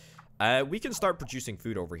well. We can start producing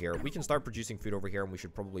food over here. We can start producing food over here, and we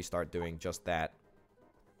should probably start doing just that.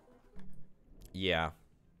 Yeah.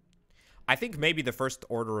 I think maybe the first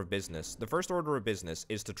order of business. The first order of business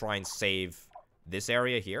is to try and save this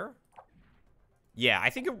area here. Yeah, I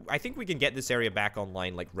think we can get this area back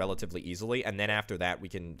online, like, relatively easily. And then after that, we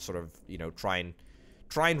can sort of, you know, try and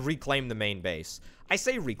reclaim the main base. I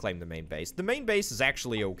say reclaim the main base. The main base is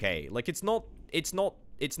actually okay. Like, it's not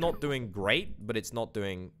doing great, but it's not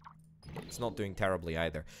doing terribly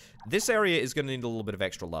either. This area is going to need a little bit of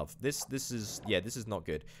extra love. This is not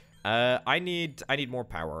good. I need more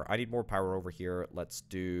power. I need more power over here. Let's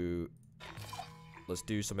do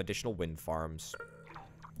some additional wind farms.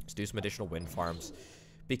 Let's do some additional wind farms.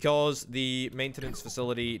 Because the maintenance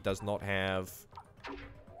facility does not have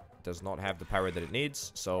the power that it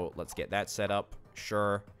needs. So let's get that set up.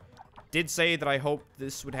 Sure. Did say that I hope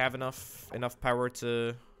this would have enough power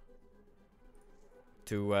to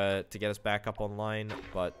get us back up online,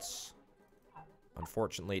 but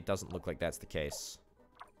unfortunately it doesn't look like that's the case.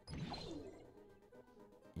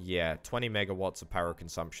 Yeah, 20 megawatts of power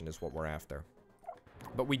consumption is what we're after.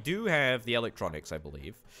 But we do have the electronics, I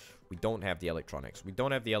believe. We don't have the electronics. We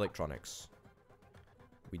don't have the electronics.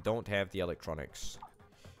 We don't have the electronics.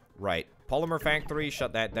 Right. Polymer factory,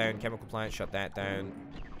 shut that down. Chemical plant, shut that down.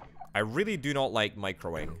 I really do not like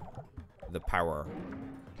microing the power.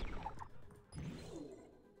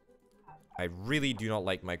 I really do not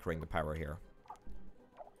like microing the power here.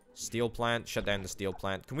 Steel plant, shut down the steel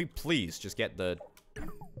plant. Can we please just get the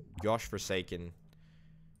gosh forsaken...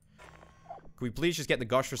 Can we please just get the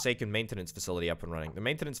gosh forsaken maintenance facility up and running? The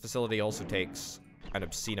maintenance facility also takes an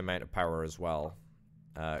obscene amount of power as well.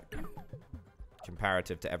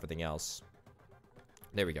 Comparative to everything else.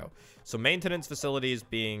 There we go. So maintenance facility is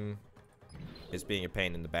being a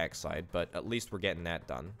pain in the backside, but at least we're getting that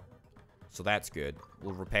done. So that's good.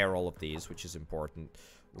 We'll repair all of these, which is important.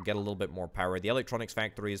 We'll get a little bit more power. The electronics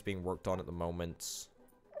factory is being worked on at the moment.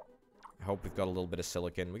 I hope we've got a little bit of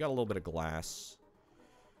silicon. We got a little bit of glass.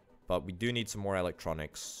 But we do need some more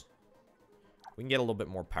electronics. We can get a little bit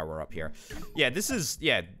more power up here. Yeah, this is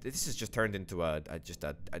just turned into an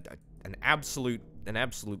absolute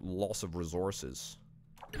loss of resources.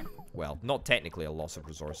 Well, not technically a loss of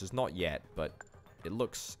resources, not yet, but it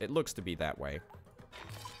looks to be that way.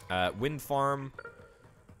 Wind farm.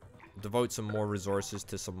 Devote some more resources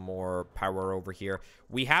to some more power over here.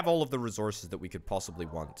 We have all of the resources that we could possibly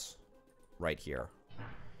want right here.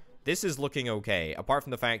 This is looking okay, apart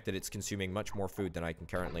from the fact that it's consuming much more food than I can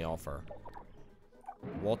currently offer.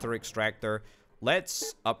 Water extractor.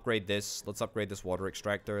 Let's upgrade this. Let's upgrade this water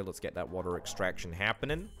extractor. Let's get that water extraction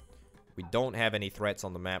happening. We don't have any threats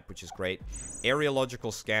on the map, which is great.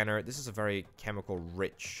 Areological scanner. This is a very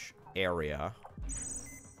chemical-rich area.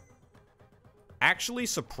 Actually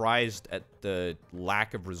surprised at the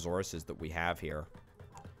lack of resources that we have here.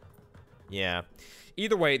 Yeah.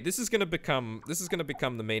 Either way, this is gonna become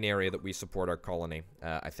the main area that we support our colony,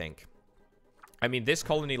 I think. I mean, this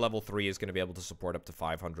colony level 3 is gonna be able to support up to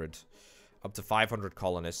 500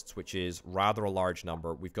 colonists, which is rather a large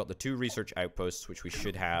number. We've got the 2 research outposts, which we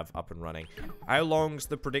should have up and running. How long's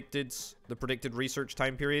the predicted research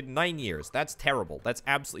time period? 9 years. That's terrible. That's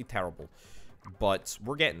absolutely terrible. But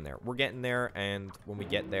we're getting there. We're getting there, and when we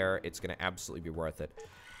get there, it's gonna absolutely be worth it.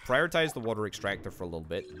 Prioritize the water extractor for a little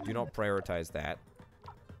bit. Do not prioritize that.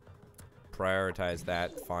 Prioritize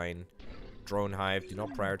that. Fine. Drone hive. Do not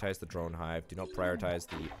prioritize the drone hive. Do not prioritize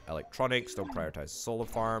the electronics. Don't prioritize the solar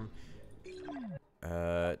farm.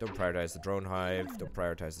 Don't prioritize the drone hive. Don't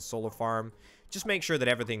prioritize the solar farm. Just make sure that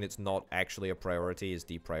everything that's not actually a priority is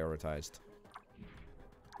deprioritized.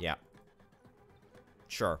 Yeah.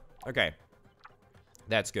 Sure. Okay.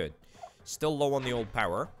 That's good. Still low on the old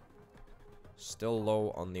power. Still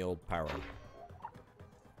low on the old power.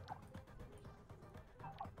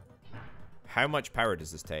 How much power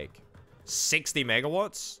does this take? 60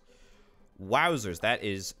 megawatts? Wowzers, that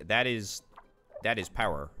is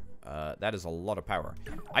power. That is a lot of power.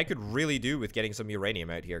 I could really do with getting some uranium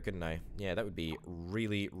out here, couldn't I? Yeah, that would be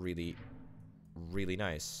really, really, really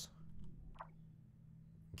nice.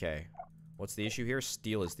 Okay. What's the issue here?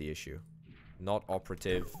 Steel is the issue. Not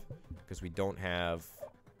operative, because we don't have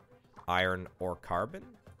iron or carbon.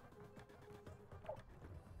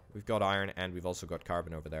 We've got iron, and we've also got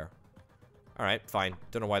carbon over there. Alright, fine.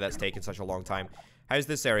 Don't know why that's taken such a long time. How's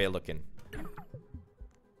this area looking?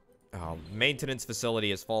 Oh, maintenance facility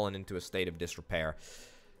has fallen into a state of disrepair.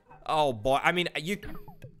 Oh, boy. I mean, you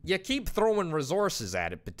keep throwing resources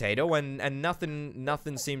at it, Potato, and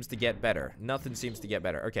nothing seems to get better. Nothing seems to get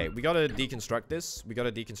better. Okay, we gotta deconstruct this. We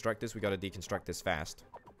gotta deconstruct this. We gotta deconstruct this fast.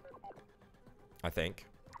 I think.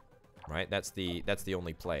 Right? That's the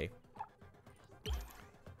only play.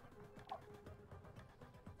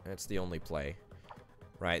 That's the only play.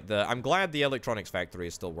 Right, I'm glad the electronics factory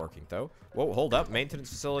is still working, though. Whoa, hold up. Maintenance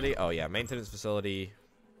facility. Oh, yeah, maintenance facility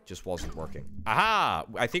just wasn't working. Aha!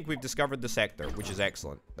 I think we've discovered the sector, which is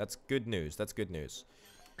excellent. That's good news. That's good news.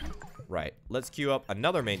 Right, let's queue up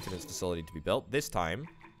another maintenance facility to be built. This time,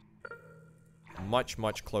 much,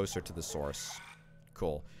 much closer to the source.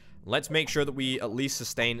 Cool. Let's make sure that we at least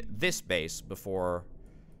sustain this base before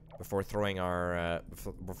throwing our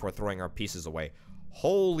pieces away.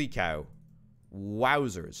 Holy cow.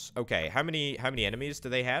 Wowzers. Okay, how many enemies do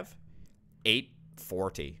they have?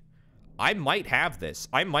 840. I might have this.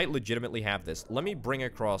 I might legitimately have this. Let me bring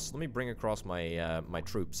across my my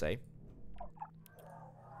troops, eh?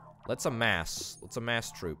 Let's amass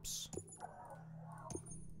troops.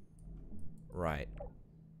 Right.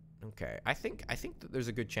 Okay. I think that there's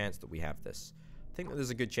a good chance that we have this. Thank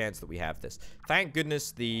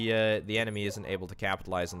goodness the enemy isn't able to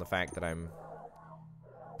capitalize on the fact that I'm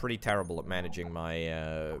pretty terrible at managing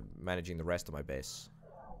the rest of my base.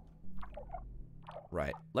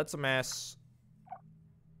 Right. Let's amass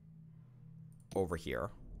over here.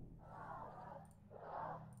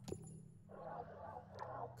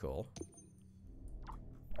 Cool.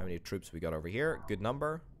 How many troops we got over here? Good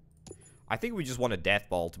number. I think we just want a death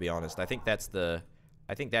ball, to be honest. I think that's the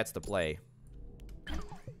play.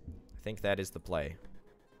 I think that is the play.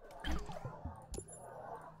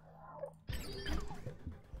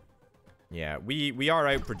 Yeah, we are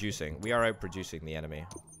outproducing. We are outproducing the enemy.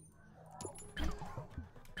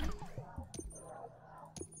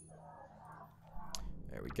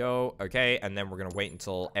 There we go. Okay, and then we're gonna wait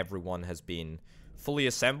until everyone has been fully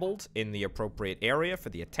assembled in the appropriate area for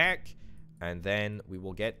the attack, and then we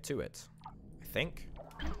will get to it, I think.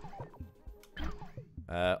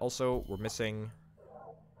 Also, we're missing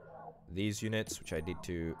these units, which I need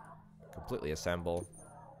to completely assemble.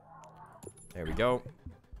 There we go.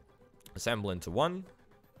 Assemble into one.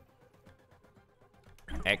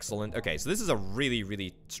 Excellent. Okay, so this is a really,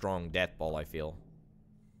 really strong death ball, I feel.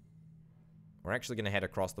 We're actually going to head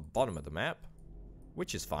across the bottom of the map,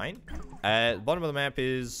 which is fine. The bottom of the map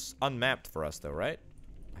is unmapped for us, though, right?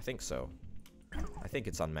 I think so. I think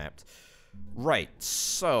it's unmapped. Right,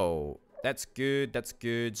 so that's good. That's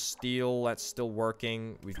good. Steel, that's still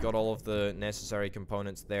working. We've got all of the necessary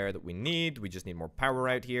components there that we need. We just need more power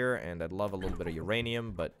out here, and I'd love a little bit of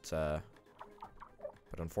uranium, but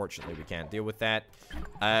unfortunately we can't deal with that.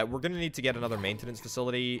 We're going to need to get another maintenance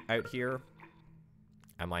facility out here.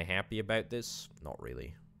 Am I happy about this? Not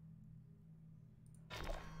really.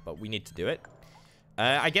 But we need to do it.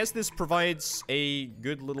 I guess this provides a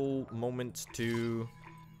good little moment to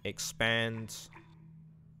expand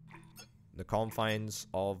the confines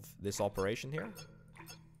of this operation here.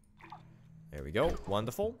 There we go.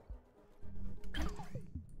 Wonderful.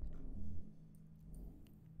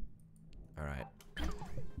 Alright.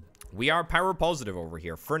 We are power positive over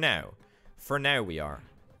here for now. For now we are.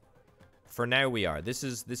 For now we are. This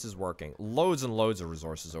is working. Loads and loads of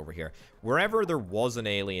resources over here. Wherever there was an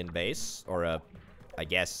alien base, or I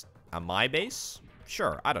guess my base?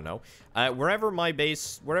 Sure, I don't know. Wherever my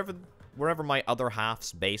base, wherever my other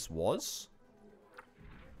half's base was,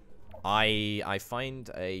 I find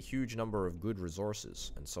a huge number of good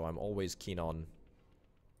resources, and so I'm always keen on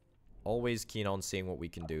seeing what we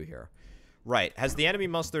can do here. Right, has the enemy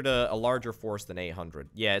mustered a larger force than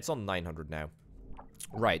 800? Yeah, it's on 900 now.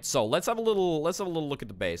 Right, so let's have a little look at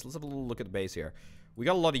the base. Let's have a little look at the base here. We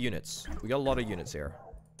got a lot of units. We got a lot of units here.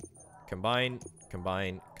 Combine,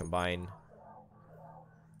 combine, combine,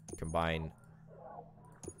 combine,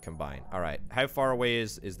 combine. All right, how far away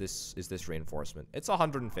is this reinforcement? It's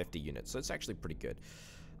 150 units, so it's actually pretty good.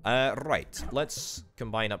 Right, let's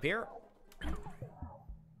combine up here.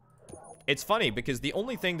 It's funny because the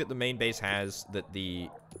only thing that the main base has that the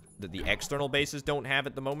external bases don't have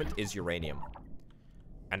at the moment is uranium.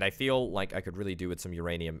 And I feel like I could really do with some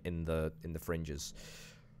uranium in the fringes.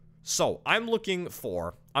 So, I'm looking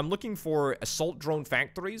for assault drone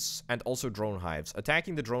factories and also drone hives.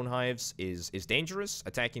 Attacking the drone hives is dangerous.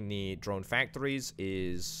 Attacking the drone factories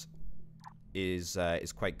is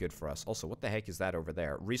quite good for us. Also, what the heck is that over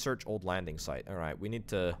there? Research old landing site. All right, we need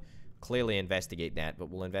to clearly investigate that, but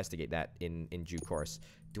we'll investigate that in due course.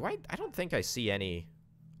 I don't think I see any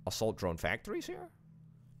assault drone factories here.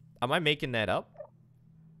 Am I making that up?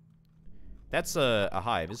 That's a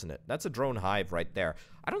hive, isn't it? That's a drone hive right there.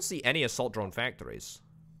 I don't see any assault drone factories.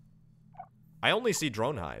 I only see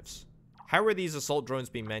drone hives. How are these assault drones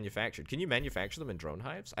being manufactured? Can you manufacture them in drone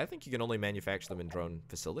hives? I think you can only manufacture them in drone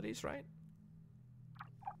facilities, right?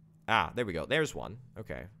 Ah, there we go. There's one.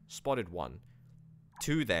 Okay. Spotted one.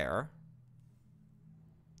 2 there.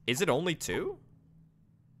 Is it only 2?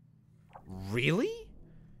 Really?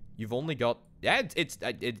 You've only got... Yeah,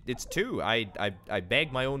 it's 2. I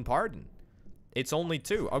beg my own pardon. It's only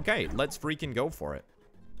 2. Okay, let's freaking go for it.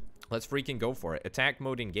 Let's freaking go for it. Attack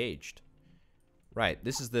mode engaged. Right,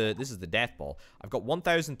 this is the death ball. I've got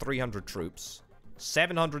 1,300 troops.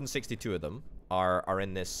 762 of them are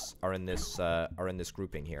in this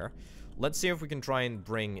grouping here. Let's see if we can try and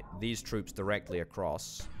bring these troops directly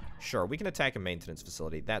across. Sure, we can attack a maintenance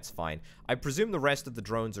facility. That's fine. I presume the rest of the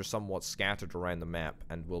drones are somewhat scattered around the map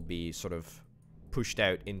and will be sort of pushed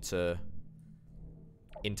out into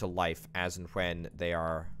life as and when they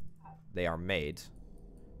are made.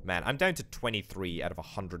 Man, I'm down to 23 out of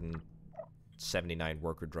 179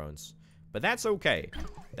 worker drones. But that's okay.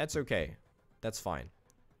 That's okay. That's fine.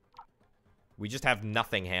 We just have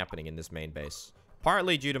nothing happening in this main base.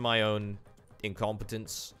 Partly due to my own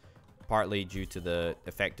incompetence. Partly due to the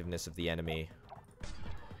effectiveness of the enemy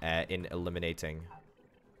in eliminating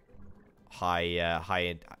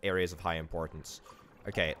high areas of high importance.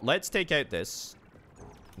 Okay, let's take out this.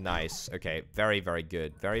 Nice. Okay, very, very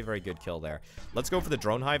good. Very, very good kill there. Let's go for the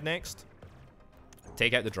drone hive next.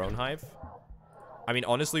 Take out the drone hive. I mean,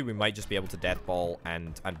 honestly, we might just be able to deathball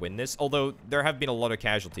and win this. Although, there have been a lot of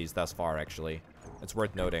casualties thus far, actually. It's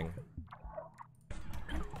worth noting.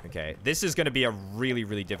 Okay, this is going to be a really,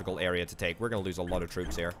 really difficult area to take. We're going to lose a lot of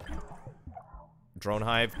troops here. Drone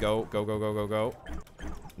hive, go, go, go, go, go, go.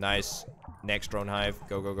 Nice. Next drone hive,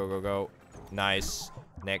 go, go, go, go, go. Nice.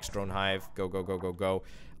 Next drone hive, go, go, go, go, go.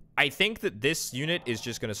 I think that this unit is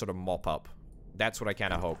just going to sort of mop up. That's what I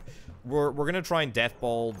kind of hope. We're going to try and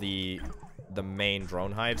deathball the main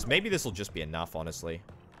drone hives. Maybe this will just be enough, honestly.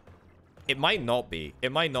 It might not be.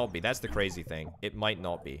 It might not be. That's the crazy thing. It might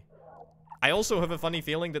not be. I also have a funny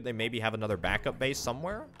feeling that they maybe have another backup base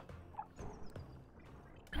somewhere.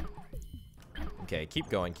 Okay, keep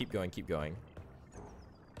going, keep going, keep going.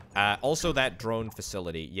 Also that drone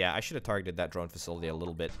facility. Yeah, I should have targeted that drone facility a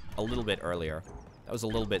little bit earlier. That was a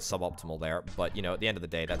little bit suboptimal there, but, you know, at the end of the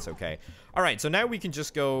day, that's okay. All right, so now we can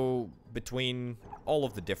just go between all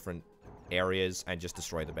of the different areas and just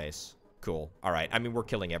destroy the base. Cool. All right. I mean, we're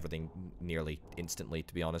killing everything nearly instantly,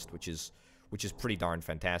 to be honest, which is pretty darn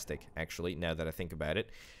fantastic, actually, now that I think about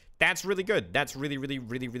it. That's really good. That's really, really,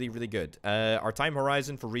 really, really, really good. Our time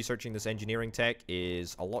horizon for researching this engineering tech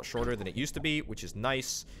is a lot shorter than it used to be, which is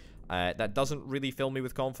nice. That doesn't really fill me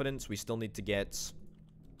with confidence. We still need to get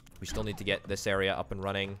this area up and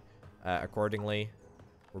running accordingly.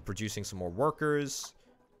 We're producing some more workers.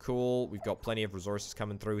 Cool. We've got plenty of resources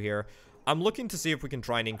coming through here. I'm looking to see if we can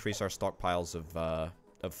try and increase our stockpiles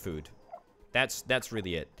of food. That's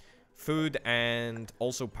really it. Food and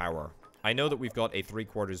also power. I know that we've got a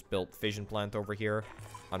 3/4 built fission plant over here.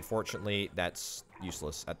 Unfortunately, that's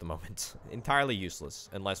useless at the moment. Entirely useless,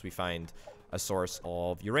 unless we find a source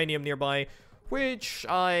of uranium nearby, which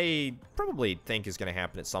I probably think is going to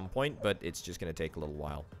happen at some point, but it's just going to take a little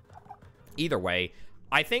while. Either way,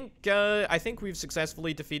 I think we've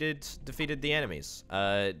successfully defeated the enemies.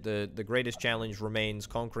 The greatest challenge remains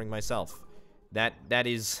conquering myself. That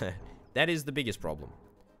is that is the biggest problem.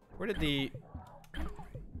 Where did the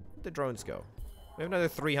drones go? We have another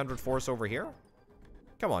 300 force over here.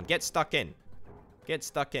 Come on, get stuck in. Get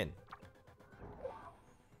stuck in.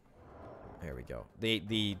 There we go.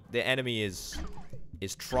 The enemy is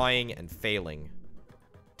trying and failing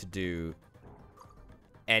to do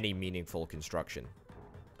any meaningful construction.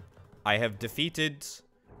 I have defeated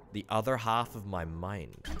the other half of my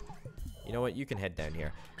mind. You know what? You can head down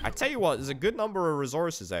here. I tell you what, there's a good number of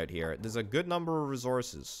resources out here. There's a good number of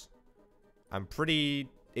resources. I'm pretty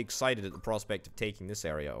excited at the prospect of taking this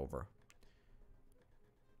area over.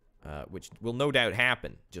 Which will no doubt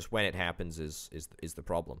happen. Just when it happens is the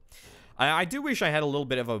problem. I do wish I had a little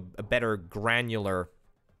bit of a better granular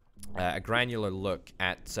a granular look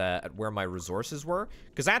at where my resources were.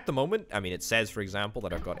 Because at the moment, I mean, it says, for example,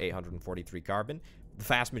 that I've got 843 carbon. The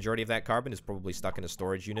vast majority of that carbon is probably stuck in a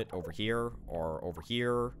storage unit over here,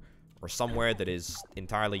 or somewhere that is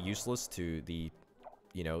entirely useless to the,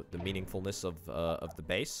 you know, the meaningfulness of the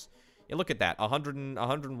base. Yeah, look at that.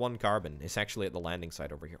 101 carbon. It's actually at the landing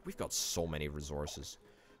site over here. We've got so many resources.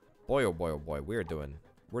 Boy, oh boy, oh boy. We're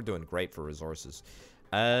doing great for resources.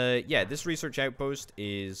 Yeah, this research outpost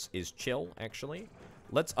is chill, actually.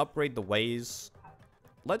 Let's upgrade the ways.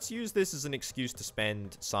 Let's use this as an excuse to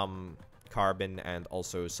spend some carbon and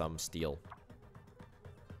also some steel.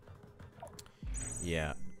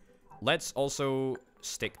 Yeah. Let's also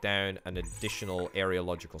stick down an additional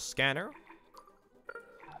areological scanner.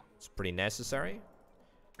 It's pretty necessary.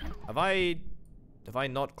 Have I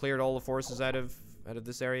not cleared all the forces out of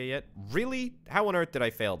this area yet? Really? How on earth did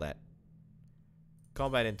I fail that?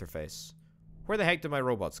 Combat interface. Where the heck did my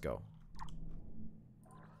robots go?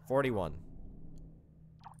 41.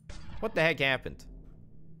 What the heck happened?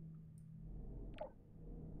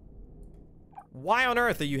 Why on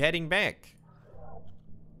earth are you heading back?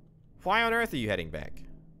 Why on earth are you heading back?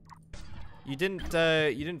 You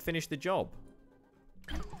didn't finish the job.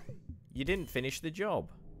 You didn't finish the job.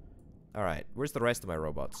 Alright, where's the rest of my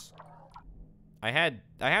robots? I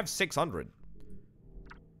have 600.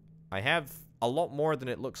 I have a lot more than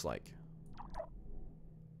it looks like.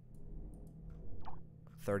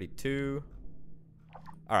 32.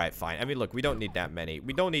 Alright, fine. I mean, look, we don't need that many.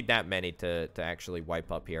 We don't need that many to actually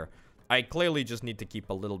wipe up here. I clearly just need to keep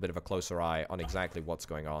a little bit of a closer eye on exactly what's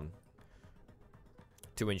going on.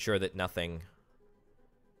 To ensure that nothing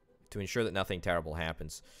terrible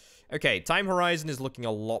happens. Okay, time horizon is looking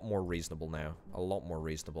a lot more reasonable now. A lot more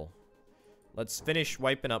reasonable. Let's finish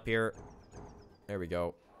wiping up here. There we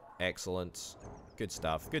go. Excellent. Good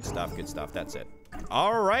stuff. Good stuff. Good stuff. That's it.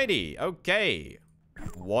 Alrighty. Okay.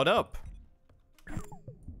 What up?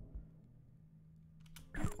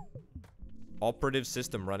 Operative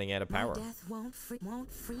system running out of power. My death won't free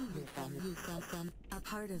you from them. A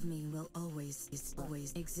part of me will always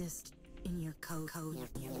exist in your code.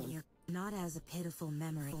 Not as a pitiful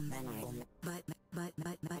memory, but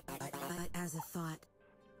as a thought,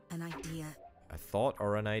 an idea. A thought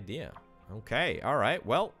or an idea. Okay. All right.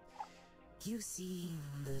 Well. You see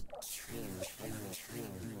the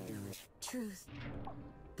truth.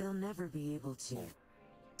 They'll never be able to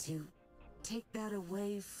take that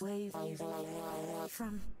away from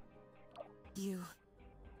you,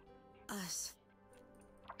 us.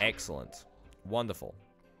 Excellent. Wonderful.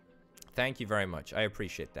 Thank you very much. I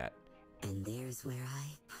appreciate that. And there's where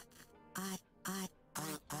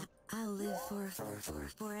I'll live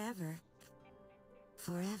forever.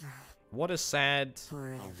 What a sad...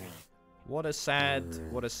 Forever. What a sad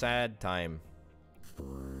time.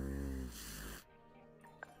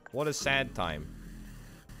 What a sad time.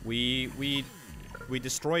 We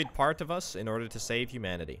destroyed part of us in order to save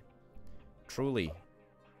humanity. Truly.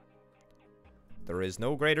 There is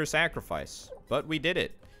no greater sacrifice, but we did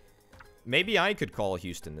it. Maybe I could call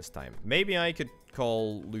Houston this time. Maybe I could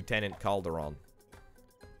call Lieutenant Calderon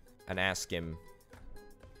and ask him.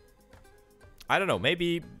 I don't know.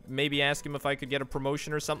 Maybe ask him if I could get a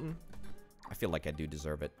promotion or something. I feel like I do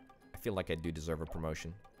deserve it. I feel like I do deserve a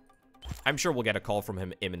promotion. I'm sure we'll get a call from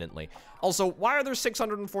him imminently. Also, why are there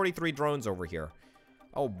 643 drones over here?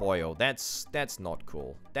 Oh boy, oh, that's not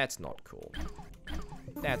cool. That's not cool.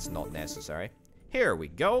 That's not necessary. Here we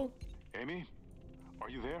go. Amy, are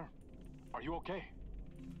you there? Are you okay?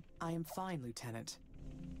 I am fine, Lieutenant.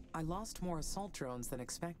 I lost more assault drones than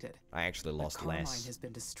expected. I actually lost the mine less. has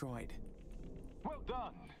been destroyed. Well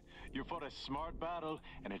done. You fought a smart battle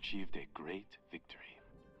and achieved a great victory.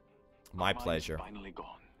 My Our mine pleasure. is finally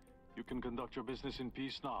gone. You can conduct your business in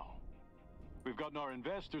peace now. We've gotten our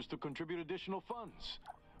investors to contribute additional funds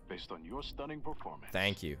based on your stunning performance.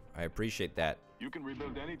 Thank you. I appreciate that. You can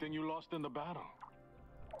rebuild anything you lost in the battle.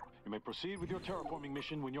 You may proceed with your terraforming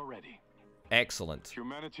mission when you're ready. Excellent.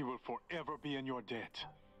 Humanity will forever be in your debt.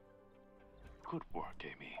 Good work,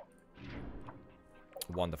 Amy.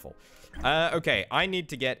 Wonderful. Okay, I need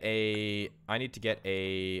to get a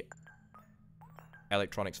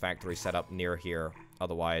electronics factory set up near here.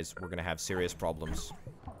 Otherwise, we're gonna have serious problems.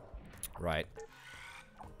 Right.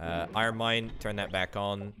 Iron mine, turn that back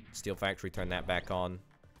on. Steel factory, turn that back on.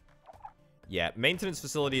 Yeah, maintenance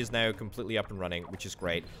facility is now completely up and running, which is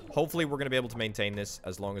great. Hopefully, we're gonna be able to maintain this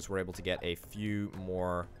as long as we're able to get a few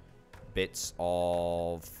more bits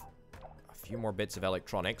of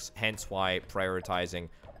electronics. Hence why prioritizing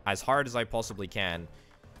as hard as I possibly can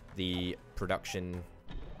the production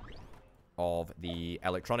of the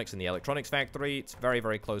electronics in the electronics factory. It's very,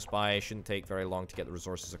 very close by. Shouldn't take very long to get the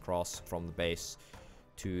resources across from the base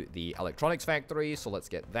to the electronics factory. So let's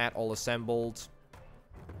get that all assembled.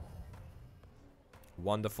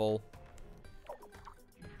 Wonderful.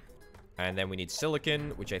 And then we need silicon,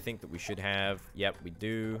 which I think that we should have. Yep, we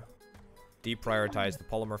do. Deprioritize the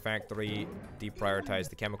polymer factory. Deprioritize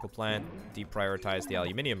the chemical plant. Deprioritize the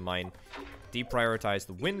aluminium mine. Deprioritize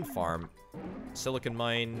the wind farm. Silicon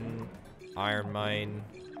mine. Iron mine.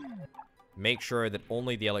 Make sure that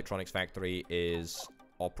only the electronics factory is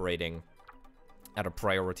operating at a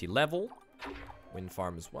priority level. Wind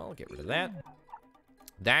farm as well. Get rid of that.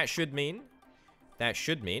 That should mean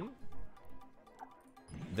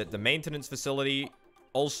that the maintenance facility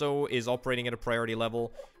also is operating at a priority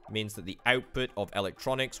level. Means that the output of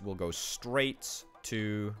electronics will go straight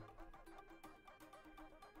to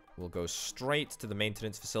the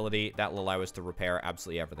maintenance facility. That will allow us to repair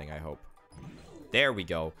absolutely everything, I hope. There we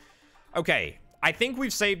go. Okay, I think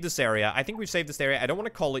we've saved this area. I don't want to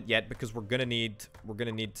call it yet because we're gonna need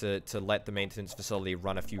to let the maintenance facility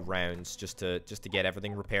run a few rounds just to get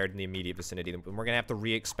everything repaired in the immediate vicinity. And we're gonna have to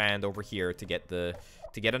re-expand over here to get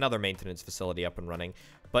another maintenance facility up and running.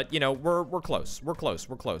 But you know, we're close. We're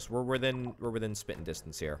within spitting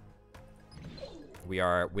distance here. We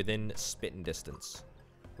are within spitting distance,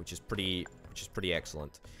 which is pretty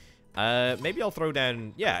excellent. Maybe I'll throw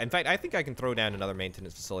down. Yeah, in fact, I think I can throw down another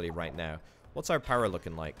maintenance facility right now. What's our power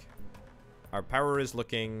looking like? Our power is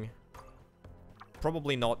looking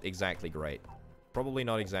probably not exactly great.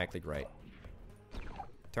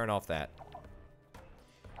 Turn off that.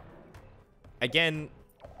 Again,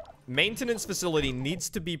 maintenance facility needs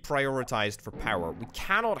to be prioritized for power. We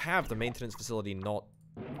cannot have the maintenance facility not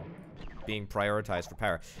being prioritized for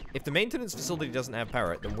power. If the maintenance facility doesn't have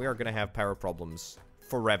power, then we are going to have power problems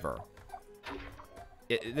forever.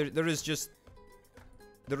 There is just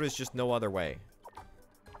no other way.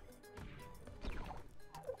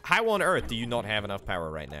 How on earth do you not have enough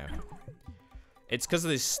power right now? It's because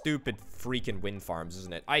of these stupid freaking wind farms,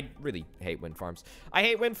 isn't it? I really hate wind farms. I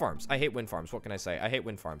hate wind farms. What can I say? I hate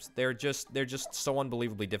wind farms. They're just so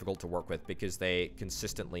unbelievably difficult to work with because they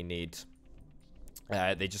consistently need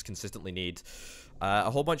a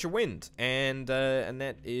whole bunch of wind, and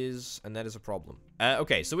that is a problem.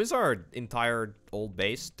 Okay, so is our entire old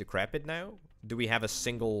base decrepit now? Do we have a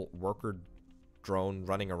single worker drone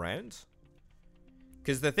running around?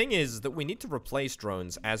 Because the thing is that we need to replace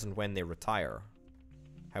drones as and when they retire.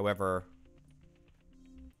 However,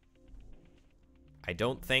 it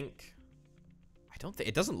doesn't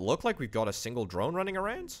look like we've got a single drone running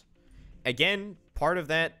around. Again, part of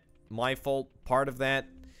that, my fault. Part of that,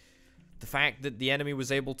 the fact that the enemy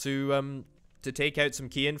was able to take out some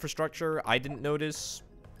key infrastructure I didn't notice,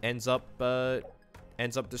 ends up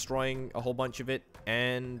destroying a whole bunch of it,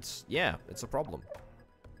 and yeah, it's a problem.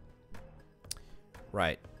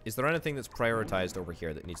 Right. Is there anything that's prioritized over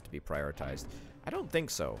here that needs to be prioritized? I don't think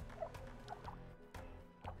so.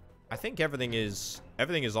 I think everything is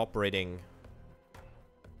operating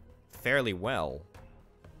fairly well.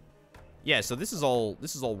 Yeah, so this is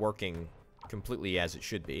all working completely as it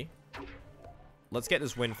should be. Let's get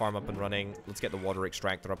this wind farm up and running. Let's get the water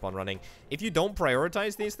extractor up and running. If you don't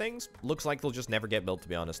prioritize these things, looks like they'll just never get built, to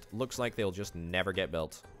be honest. Looks like they'll just never get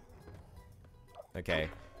built. Okay.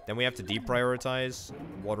 Then we have to deprioritize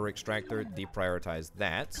water extractor, deprioritize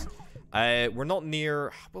that. We're not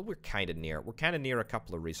near, well, we're kind of near. We're kind of near a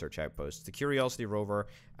couple of research outposts. The Curiosity rover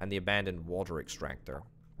and the abandoned water extractor.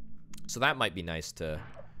 So that might be nice to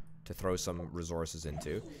throw some resources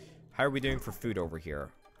into. How are we doing for food over here?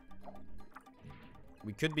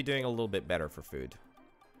 We could be doing a little bit better for food.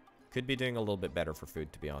 Could be doing a little bit better for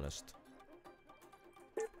food, to be honest.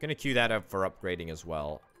 Gonna queue that up for upgrading as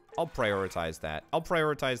well. I'll prioritize that. I'll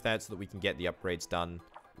prioritize that so that we can get the upgrades done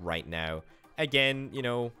right now. Again, you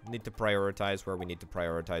know, need to prioritize where we need to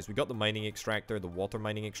prioritize. We got the mining extractor, the water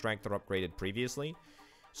mining extractor upgraded previously.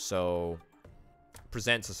 So,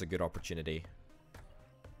 presents us a good opportunity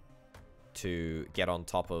to get on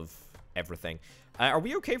top of everything. Are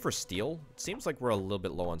we okay for steel? It seems like we're a little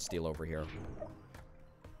bit low on steel over here.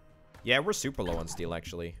 Yeah, we're super low on steel,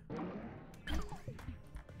 actually.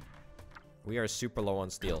 We are super low on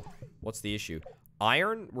steel. What's the issue?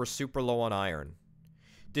 Iron? We're super low on iron.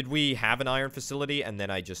 Did we have an iron facility and then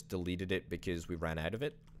I just deleted it because we ran out of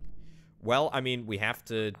it? Well, I mean, we have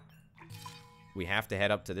to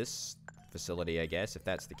head up to this facility, I guess, if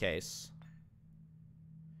that's the case.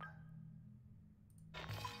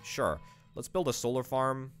 Sure. Let's build a solar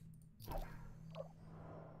farm.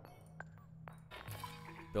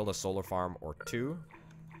 Build a solar farm or two.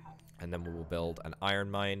 And then we will build an iron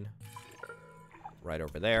mine. right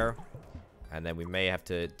over there. And then we may have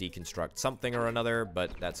to deconstruct something or another,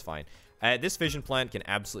 but that's fine. This fission plant can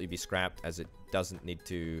absolutely be scrapped as it doesn't need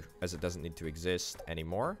to exist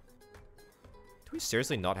anymore. Do we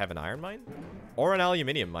seriously not have an iron mine? Or an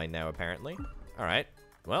aluminium mine now, apparently. Alright.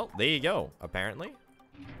 Well, there you go, apparently.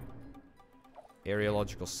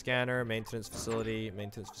 Areological scanner, maintenance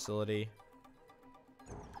facility,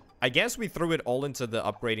 I guess we threw it all into the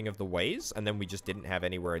upgrading of the ways, and then we just didn't have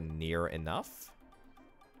anywhere near enough.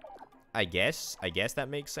 I guess that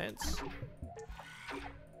makes sense.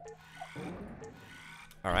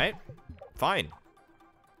 Alright. Fine.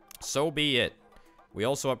 So be it. We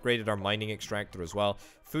also upgraded our mining extractor as well.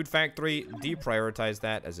 Food factory, deprioritize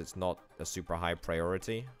that as it's not a super high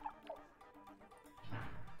priority.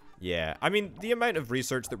 Yeah, I mean, the amount of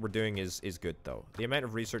research that we're doing is good, though. The amount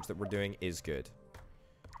of research that we're doing is good.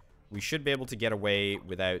 We should be able to get away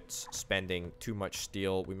without spending too much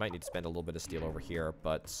steel. We might need to spend a little bit of steel over here,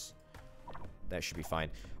 but that should be fine.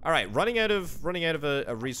 All right, running out of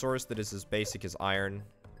a resource that is as basic as iron,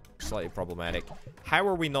 slightly problematic. How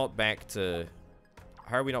are we not back to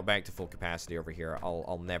full capacity over here?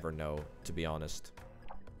 I'll never know, to be honest.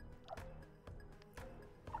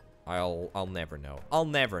 I'll never know. I'll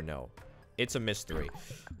never know. It's a mystery.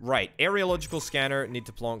 Right, areological scanner need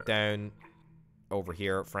to plonk down over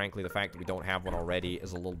here. Frankly, the fact that we don't have one already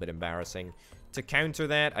is a little bit embarrassing. To counter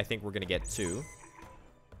that, I think we're gonna get two.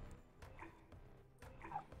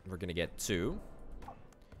 We're gonna get two.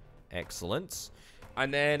 Excellent.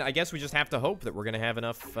 And then I guess we just have to hope that we're gonna have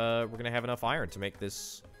enough iron to make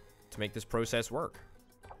this process work.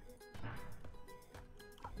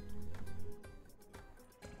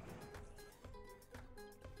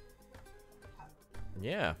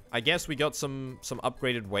 Yeah, I guess we got some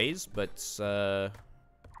upgraded ways, but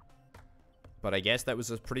I guess that was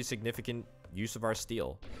a pretty significant use of our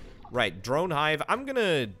steel. Right, drone hive. I'm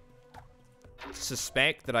gonna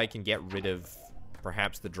suspect that I can get rid of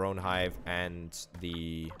perhaps the drone hive and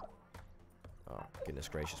the... Oh, goodness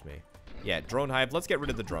gracious me. Yeah, drone hive. Let's get rid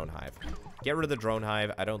of the drone hive. Get rid of the drone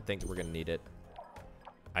hive. I don't think that we're gonna need it.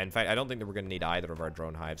 In fact, I don't think that we're gonna need either of our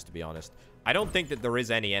drone hives, to be honest. I don't think that there is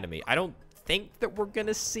any enemy. I don't think that we're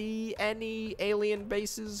gonna see any alien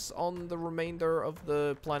bases on the remainder of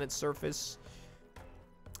the planet's surface.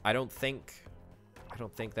 I don't think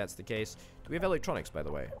that's the case. Do we have electronics, by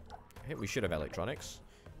the way? I think we should have electronics.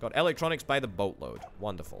 Got electronics by the boatload.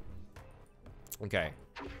 Wonderful. Okay,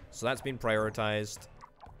 so that's been prioritized,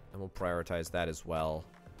 and we'll prioritize that as well.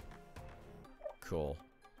 Cool.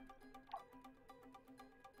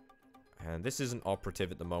 And this isn't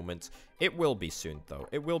operative at the moment. It will be soon, though.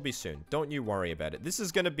 It will be soon. Don't you worry about it. This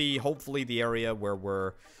is going to be, hopefully, the area where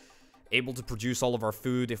we're able to produce all of our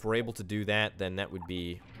food. If we're able to do that, then that would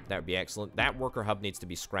be excellent. That worker hub needs to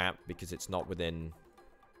be scrapped because it's not within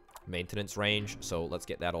maintenance range. So let's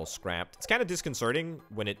get that all scrapped. It's kind of disconcerting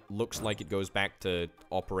when it looks like it goes back to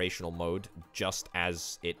operational mode just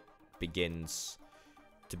as it begins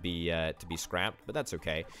to be scrapped, but that's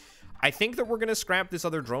okay. I think that we're going to scrap this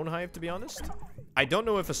other drone hive, to be honest. I don't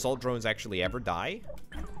know if assault drones actually ever die.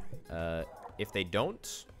 If they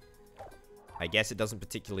don't, I guess it doesn't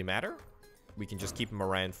particularly matter. We can just keep them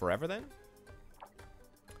around forever then.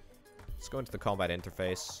 Let's go into the combat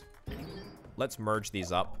interface. Let's merge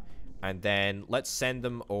these up. And then let's send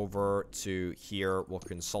them over to here. We'll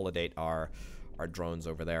consolidate our drones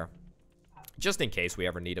over there. Just in case we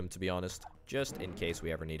ever need them, to be honest. Just in case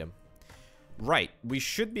we ever need them. Right, we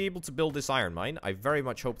should be able to build this iron mine. I very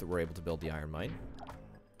much hope that we're able to build the iron mine.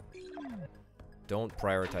 Don't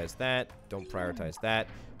prioritize that. Don't prioritize that.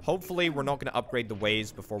 Hopefully, we're not going to upgrade the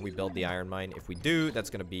ways before we build the iron mine. If we do, that's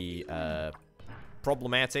going to be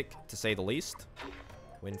problematic, to say the least.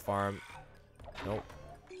 Wind farm. Nope.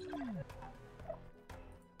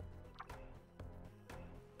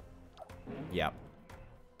 Yep.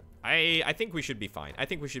 I think we should be fine. I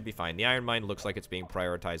think we should be fine. The iron mine looks like it's being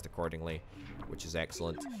prioritized accordingly, which is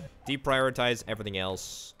excellent. Deprioritize everything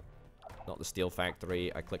else. Not the steel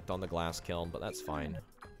factory. I clicked on the glass kiln, but that's fine.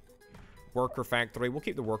 Worker factory. We'll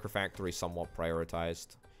keep the worker factory somewhat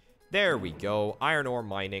prioritized. There we go. Iron ore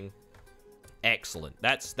mining. Excellent.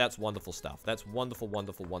 That's wonderful stuff. That's wonderful,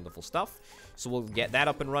 wonderful, wonderful stuff. So we'll get that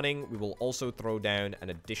up and running. We will also throw down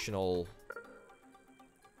an additional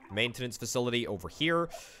maintenance facility over here.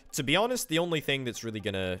 To be honest, the only thing that's really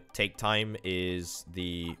gonna take time is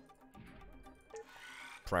the...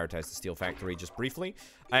 Prioritize the steel factory just briefly.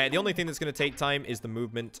 The only thing that's gonna take time is the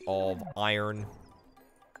movement of iron.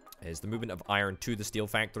 To the steel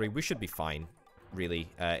factory. We should be fine, really.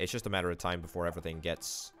 It's just a matter of time before everything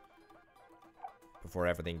gets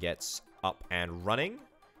up and running.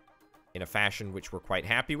 in a fashion which we're quite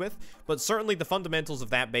happy with. But certainly the fundamentals of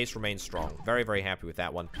that base remain strong. Very, very happy with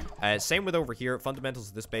that one. Same with over here. Fundamentals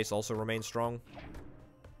of this base also remain strong.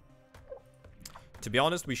 To be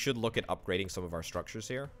honest, we should look at upgrading some of our structures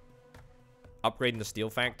here. Upgrading the steel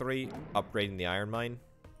factory. Upgrading the iron mine.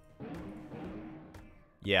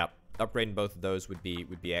 Yeah, upgrading both of those would be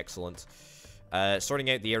excellent.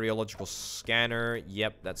 Sorting out the areological scanner.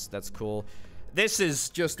 Yep, that's cool. This is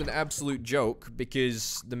just an absolute joke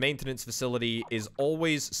because the maintenance facility is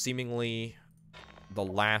always seemingly the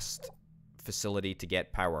last facility to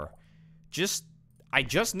get power. I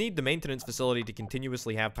just need the maintenance facility to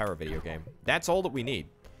continuously have power, video game. That's all that we need.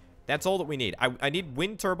 That's all that we need. I need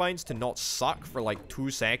wind turbines to not suck for like 2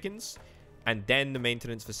 seconds, and then the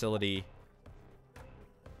maintenance facility...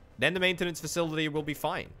 Then the maintenance facility will be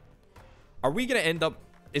fine. Are we gonna end up...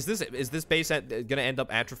 Is this base gonna end up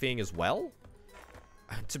atrophying as well?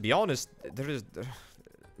 To be honest, there is...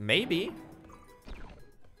 maybe.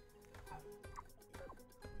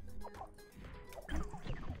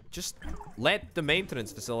 Just let the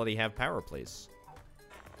maintenance facility have power, please.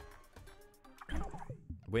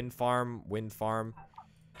 Wind farm, wind farm.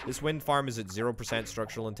 This wind farm is at 0%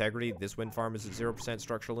 structural integrity. This wind farm is at 0%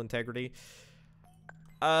 structural integrity.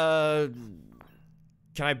 Can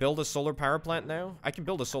I build a solar power plant now? I can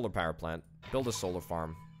build a solar power plant. Build a solar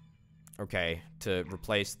farm. Okay, to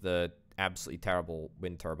replace the absolutely terrible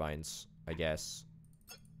wind turbines, I guess.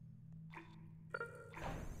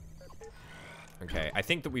 Okay, I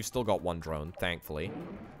think that we've still got 1 drone, thankfully.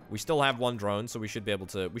 We still have 1 drone, so we should be able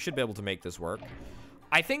to make this work.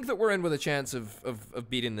 I think that we're in with a chance of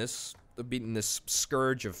beating this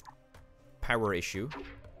scourge of power issue.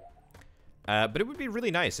 But it would be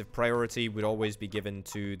really nice if priority would always be given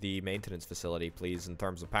to the maintenance facility, please, in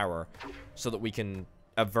terms of power, so that we can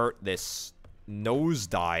avert this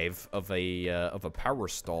nosedive of a power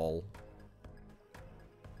stall,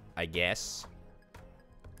 I guess.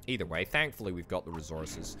 Either way, thankfully we've got the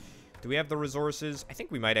resources. Do we have the resources? I think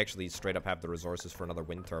we might actually straight up have the resources for another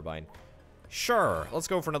wind turbine. Sure, let's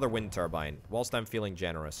go for another wind turbine, whilst I'm feeling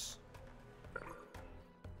generous.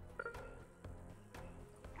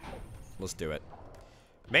 Let's do it.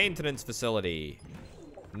 Maintenance facility.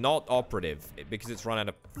 Not operative, because it's run out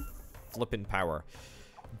of flippin' power.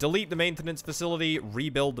 Delete the maintenance facility,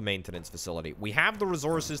 rebuild the maintenance facility. We have the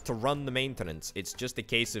resources to run the maintenance. It's just a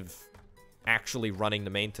case of actually running the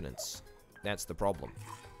maintenance. That's the problem.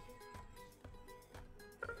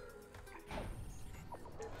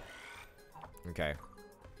 Okay.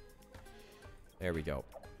 There we go.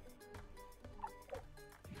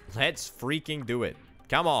 Let's freaking do it.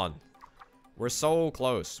 Come on. We're so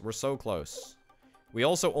close. We're so close. We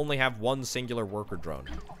also only have 1 singular worker drone.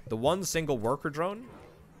 The 1 single worker drone,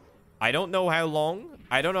 I don't know how long.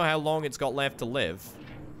 I don't know how long it's got left to live,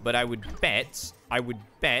 but I would bet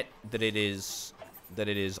that it is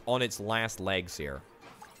on its last legs here.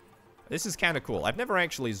 This is kind of cool. I've never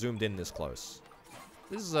actually zoomed in this close.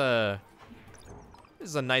 This is a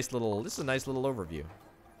nice little overview.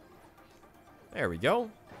 There we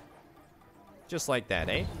go. Just like that,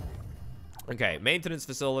 eh? Okay, maintenance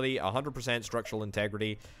facility, 100% structural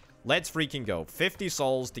integrity. Let's freaking go. 50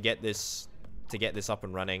 souls to get this up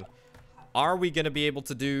and running. Are we going to be able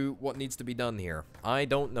to do what needs to be done here? I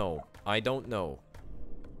don't know. I don't know.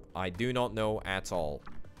 I do not know at all.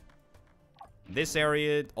 This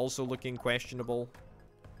area also looking questionable.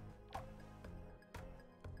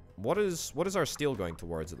 What is our steel going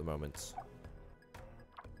towards at the moment?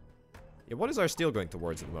 Yeah, what is our steel going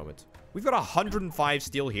towards at the moment? We've got 105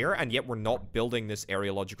 steel here, and yet we're not building this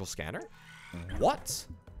areological scanner? What?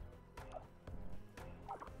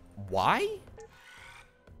 Why?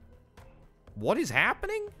 What is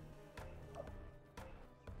happening?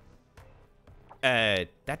 That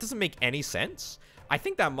doesn't make any sense. I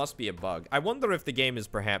think that must be a bug. I wonder if the game is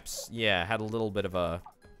perhaps, yeah, had a little bit of a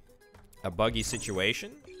buggy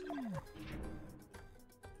situation.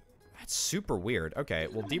 That's super weird. Okay,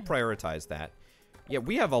 we'll deprioritize that. Yeah,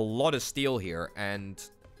 we have a lot of steel here, and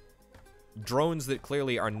drones that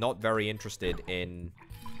clearly are not very interested in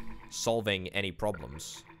solving any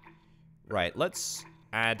problems. Right, let's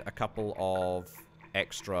add a couple of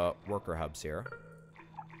extra worker hubs here.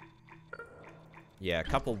 Yeah, a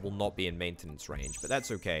couple will not be in maintenance range, but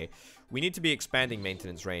that's okay. We need to be expanding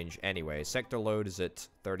maintenance range anyway. Sector load is at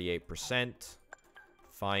 38%.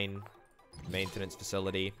 Fine. Maintenance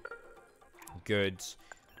facility. Good.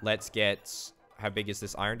 Let's get... How big is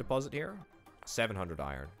this iron deposit here? 700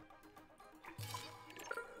 iron.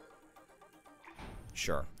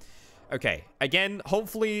 Sure. Okay. Again,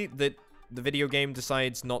 hopefully the video game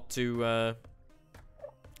decides not to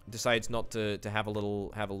decides not to have a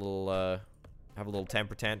little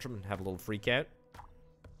temper tantrum and have a little freak out.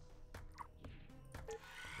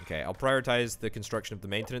 Okay, I'll prioritize the construction of the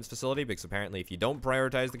maintenance facility, because apparently if you don't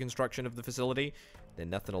prioritize the construction of the facility, then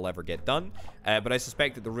nothing will ever get done. But I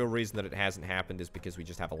suspect that the real reason that it hasn't happened is because we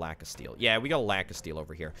just have a lack of steel. Yeah, we got a lack of steel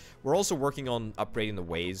over here. We're also working on upgrading the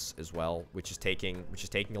ways as well, which is taking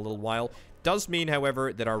a little while. Does mean,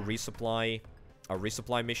 however, that our resupply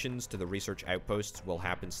missions to the research outposts will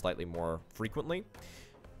happen slightly more frequently.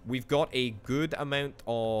 We've got a good amount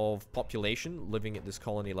of population living at this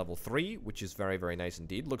colony level 3, which is very, very nice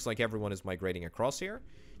indeed. Looks like everyone is migrating across here.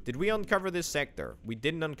 Did we uncover this sector? We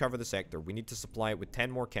didn't uncover the sector. We need to supply it with 10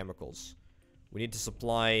 more chemicals. We need to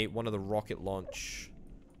supply one of the rocket launch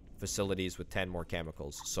facilities with 10 more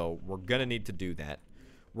chemicals. So we're gonna need to do that.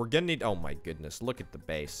 We're gonna need... Oh my goodness, look at the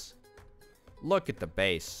base. Look at the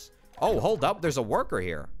base. Oh, hold up, there's a worker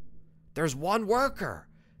here. There's one worker.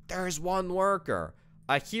 There's one worker.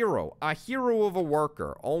 A hero of a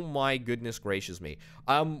worker. Oh my goodness gracious me.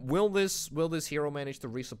 Will this hero manage to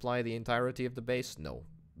resupply the entirety of the base? No.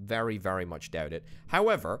 Very, very much doubt it.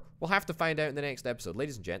 However, we'll have to find out in the next episode.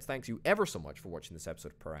 Ladies and gents, thank you ever so much for watching this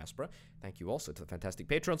episode of Per Aspera. Thank you also to the fantastic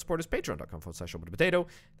Patreon supporters, patreon.com/potato.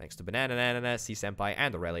 Thanks to Banana, C-Senpai,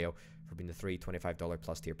 and Aurelio for being the 3 $25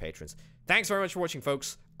 plus tier patrons. Thanks very much for watching,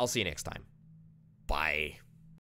 folks. I'll see you next time. Bye.